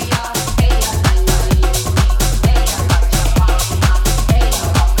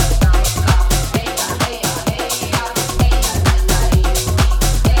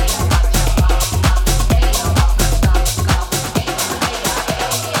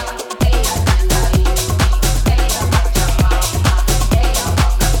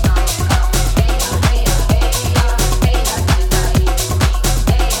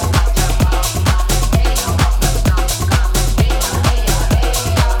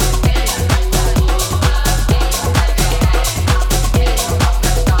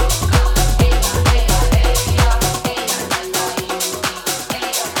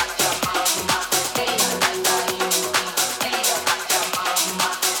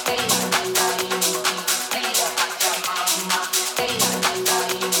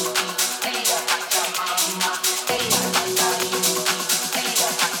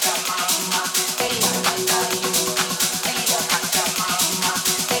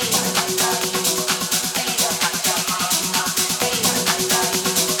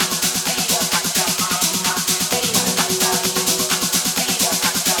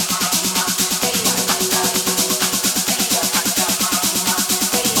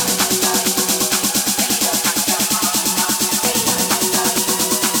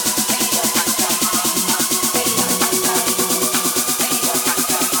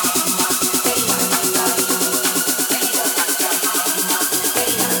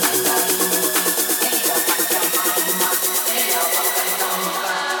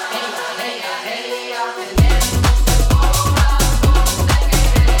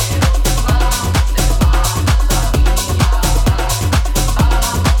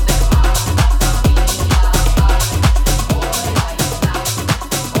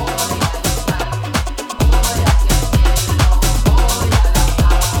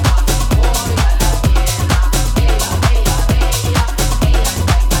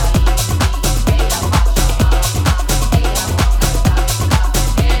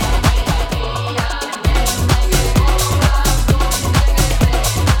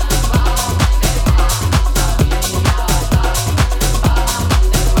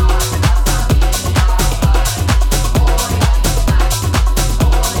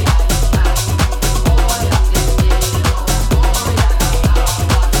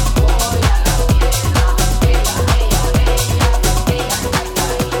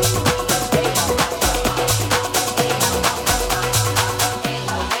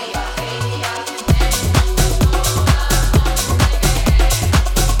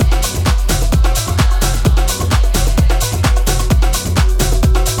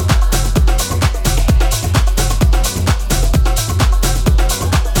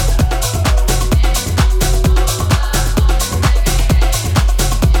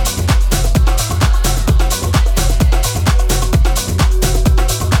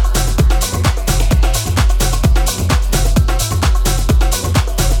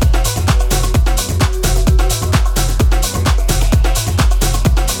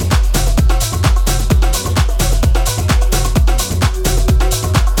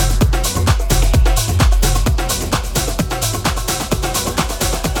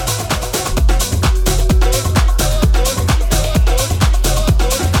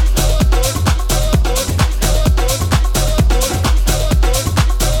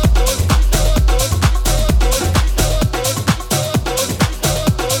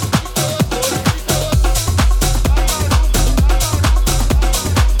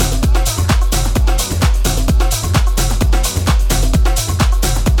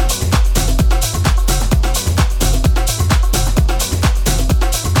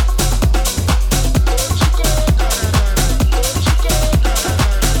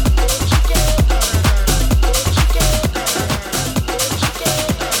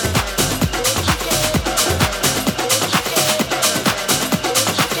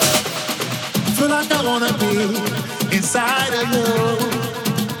 inside of you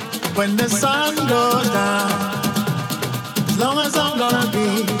when the sun goes down. As long as I'm gonna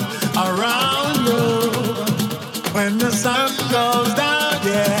be around you when the sun goes down,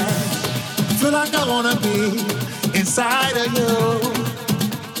 yeah. Feel like I wanna be inside of you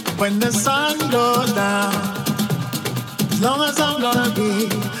when the sun goes down. As long as I'm gonna be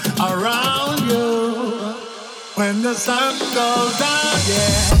around you when the sun goes down,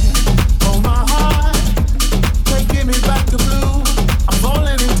 yeah. Oh, my heart, taking me back to blue. I'm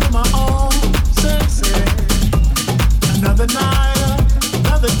falling into my own senses. Another night,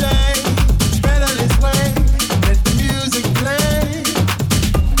 another day, it's better this way. Let the music play.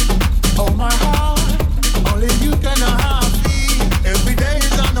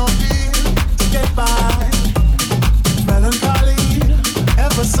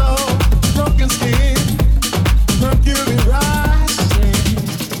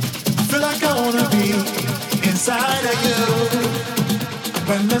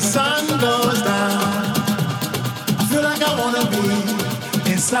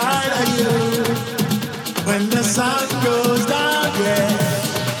 sun goes down, yeah,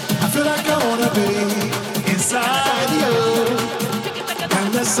 I feel like I wanna be inside you.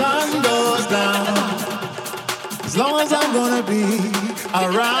 When the sun goes down, as long as I'm gonna be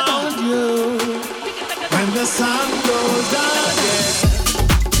around you. When the sun goes down, yeah.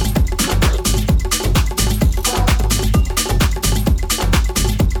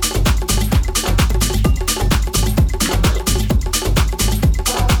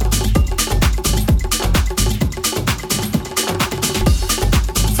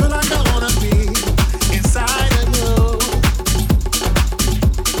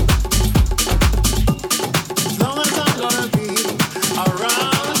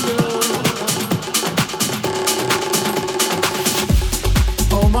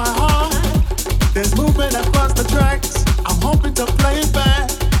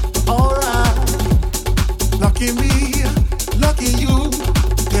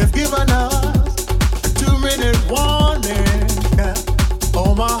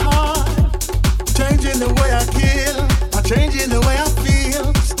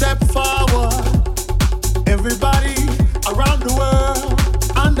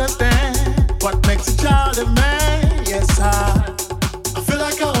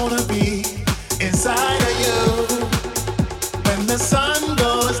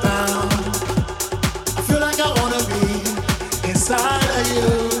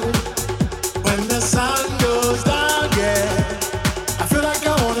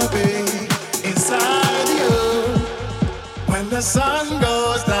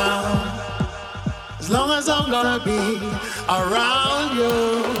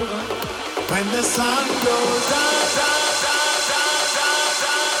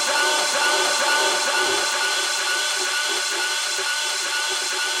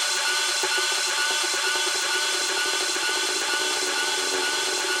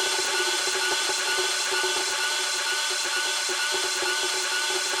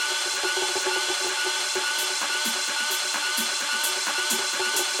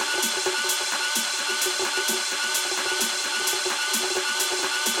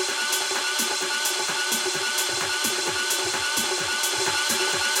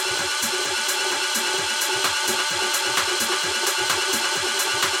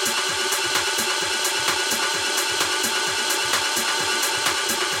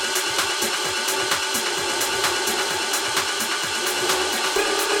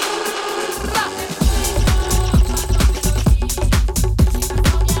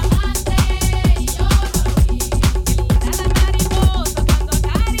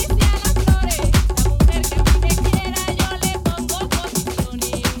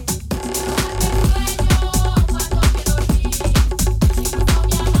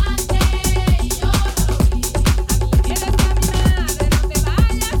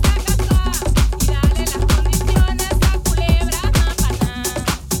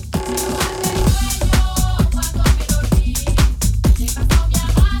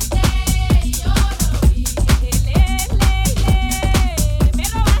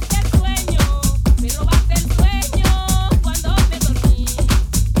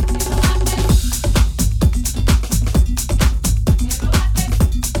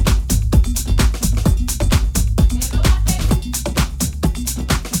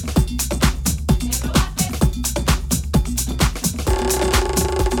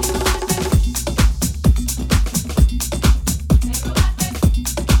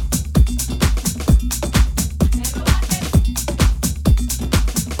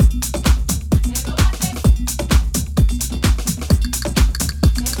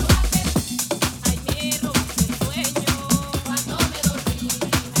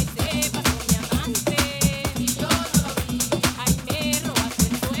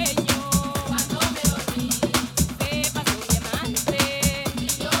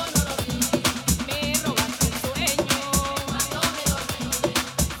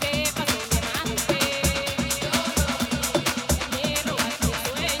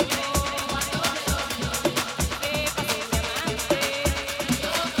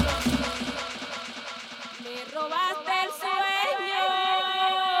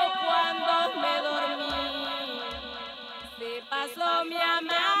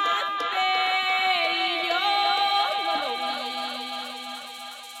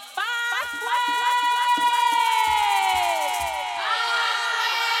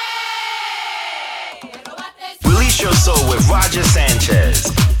 Your Soul with Roger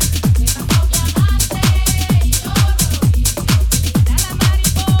Sanchez.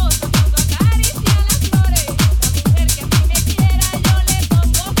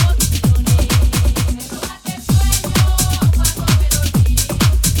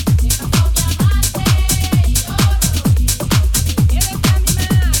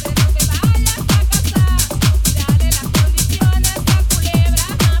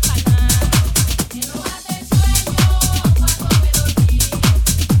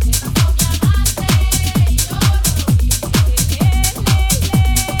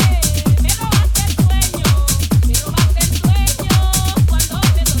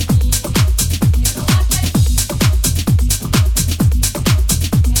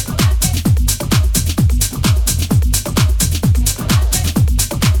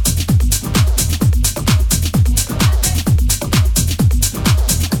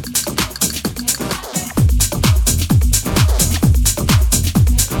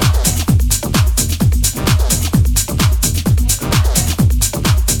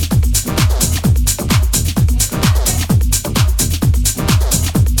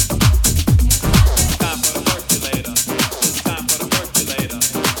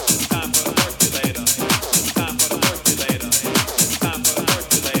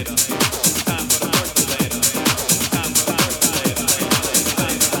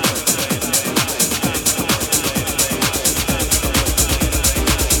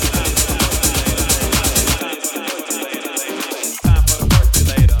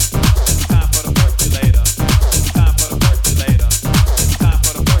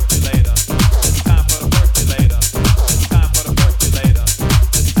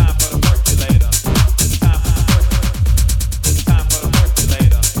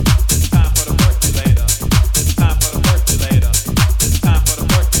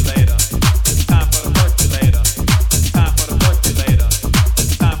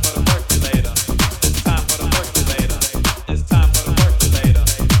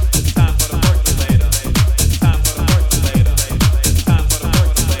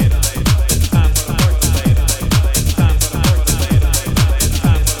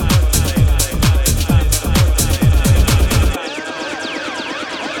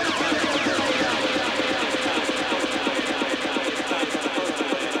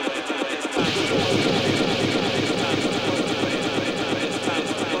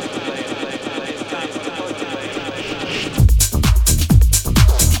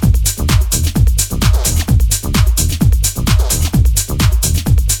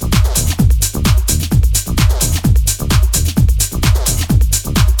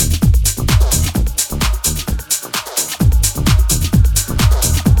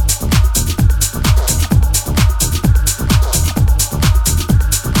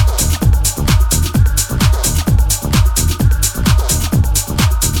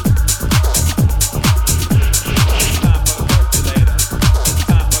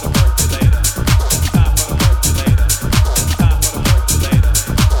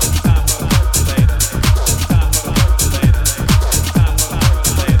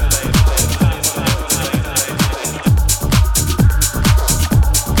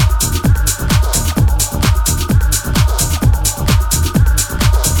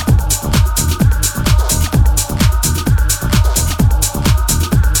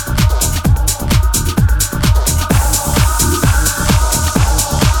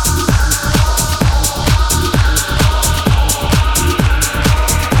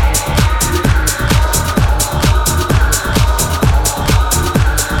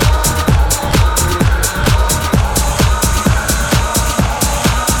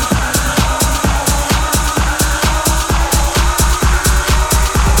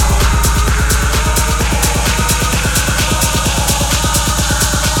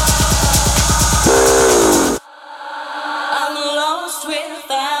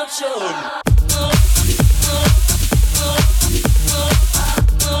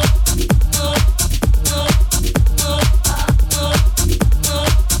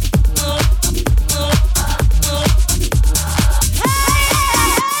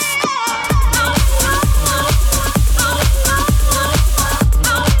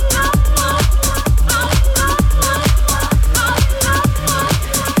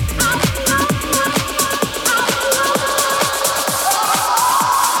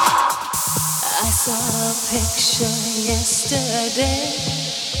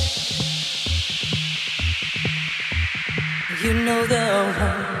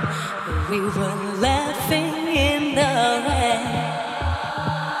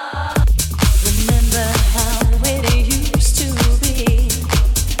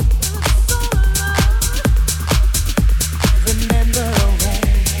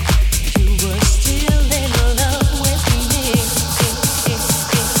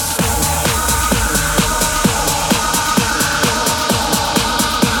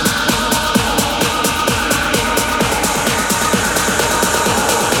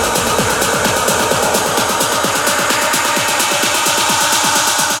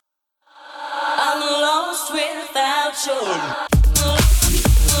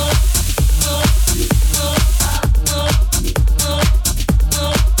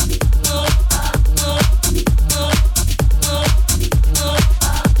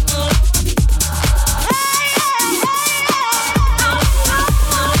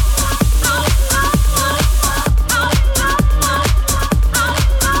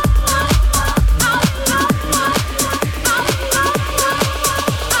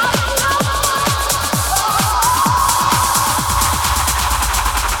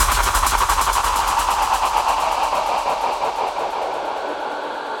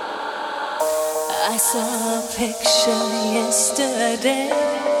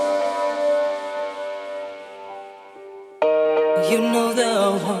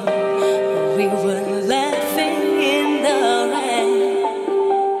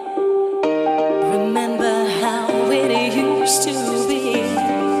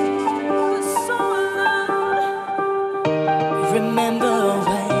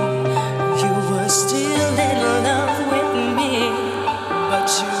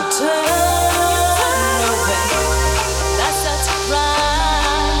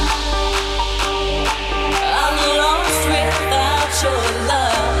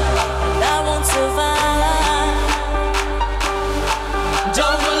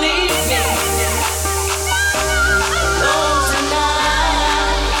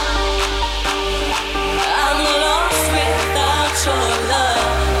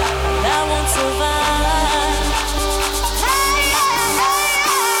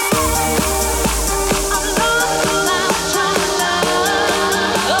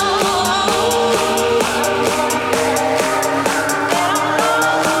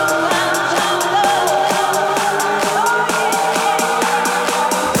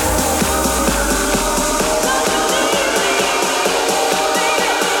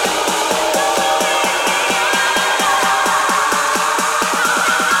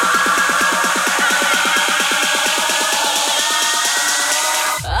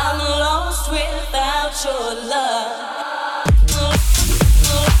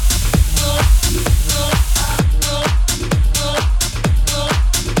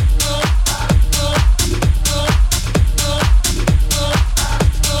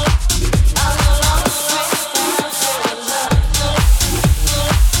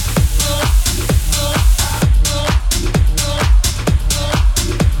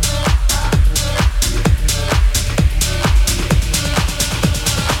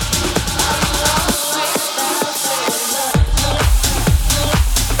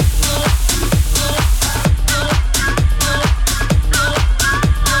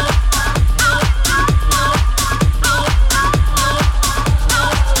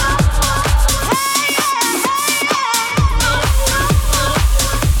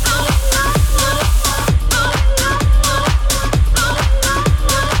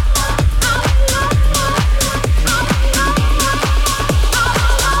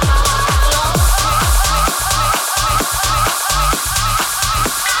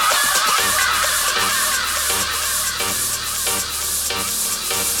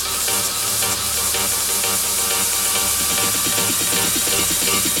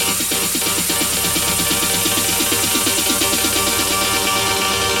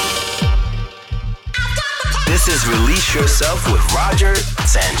 This is Release Yourself with Roger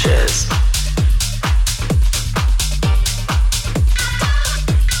Sanchez.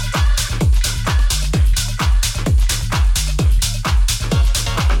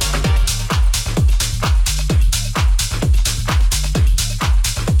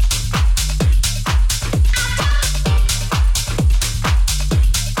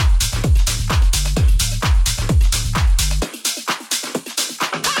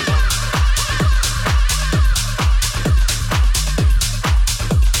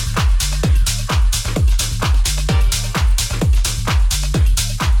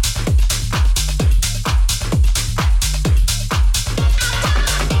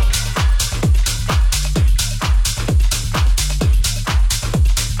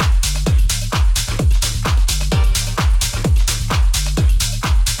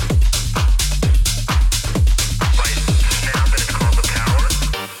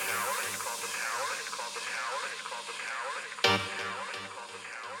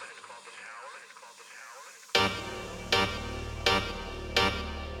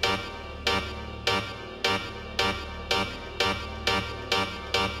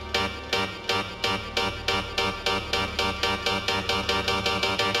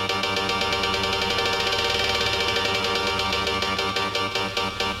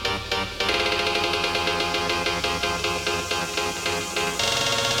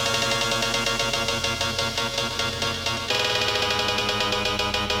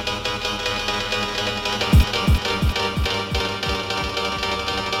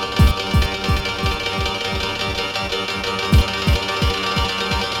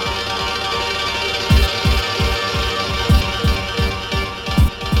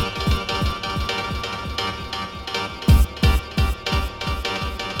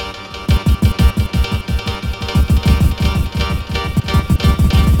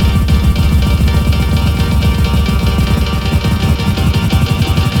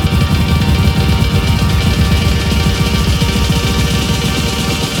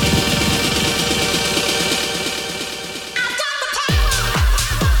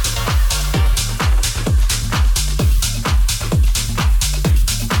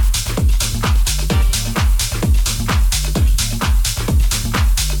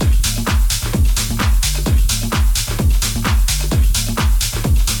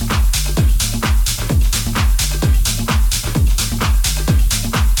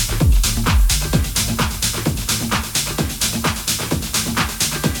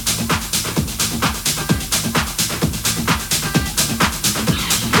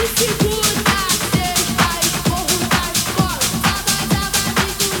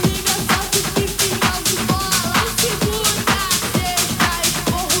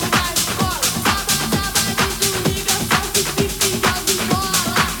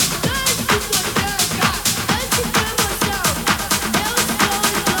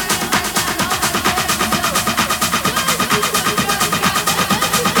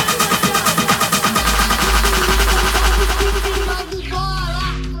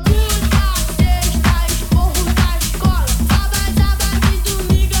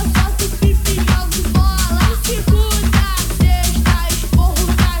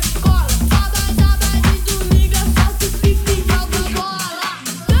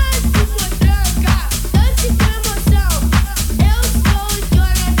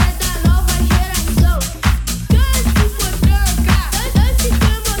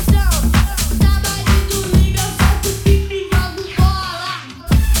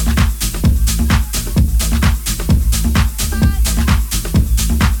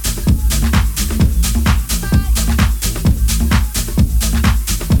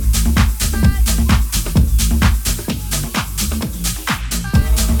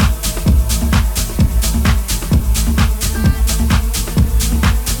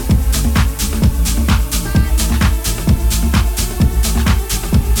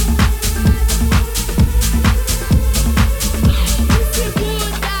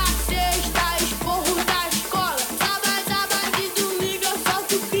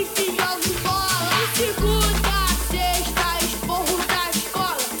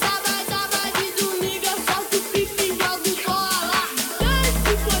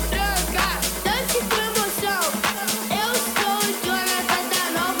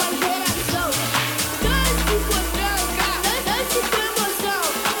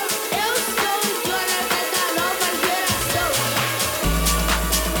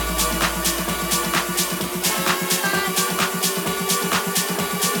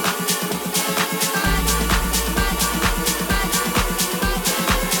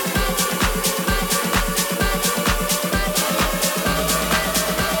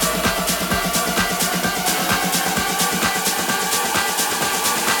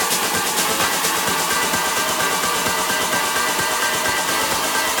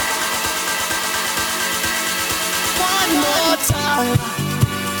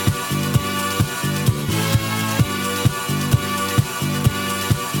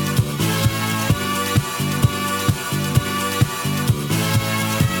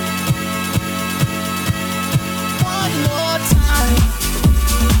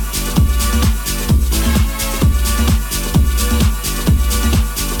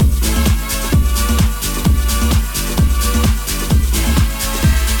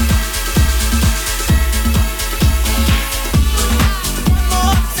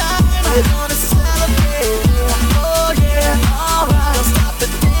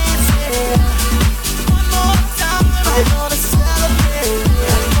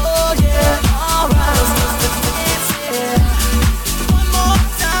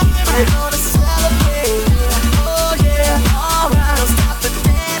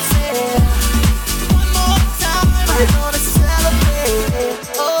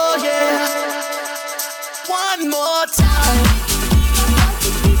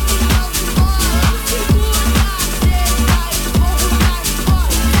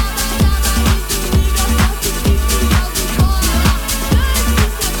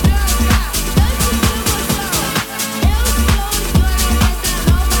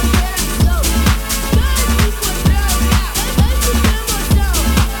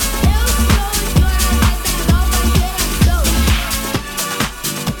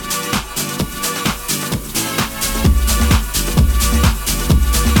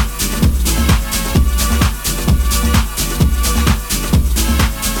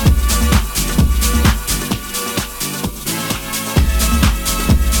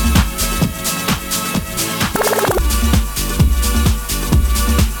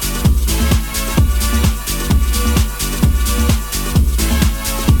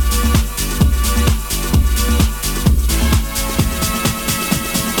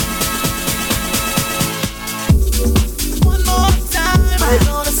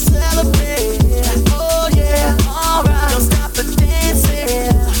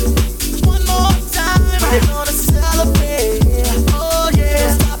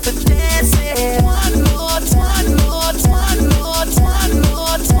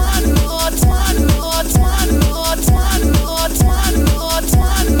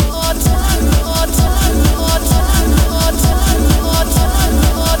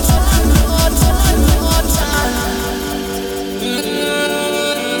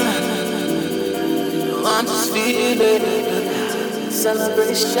 feeling.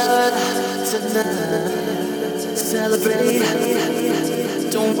 Celebration tonight. Celebrate.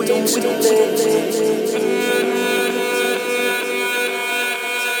 Don't wait too late.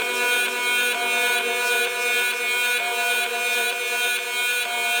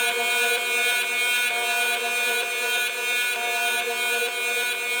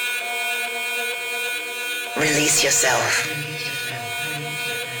 Release yourself.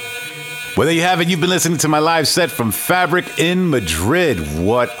 Well, there you have it. You've been listening to my live set from Fabric in Madrid.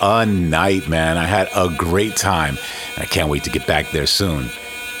 What a night, man. I had a great time. I can't wait to get back there soon.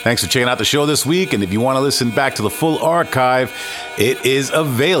 Thanks for checking out the show this week. And if you want to listen back to the full archive, it is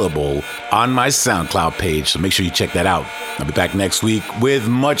available on my SoundCloud page. So make sure you check that out. I'll be back next week with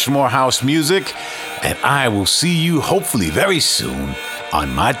much more house music. And I will see you hopefully very soon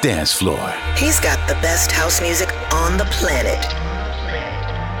on my dance floor. He's got the best house music on the planet.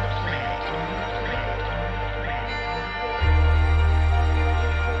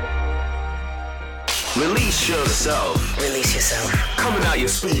 Release yourself. Release yourself. Coming out your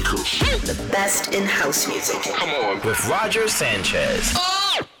speakers. The best in house music. Come on. With Roger Sanchez.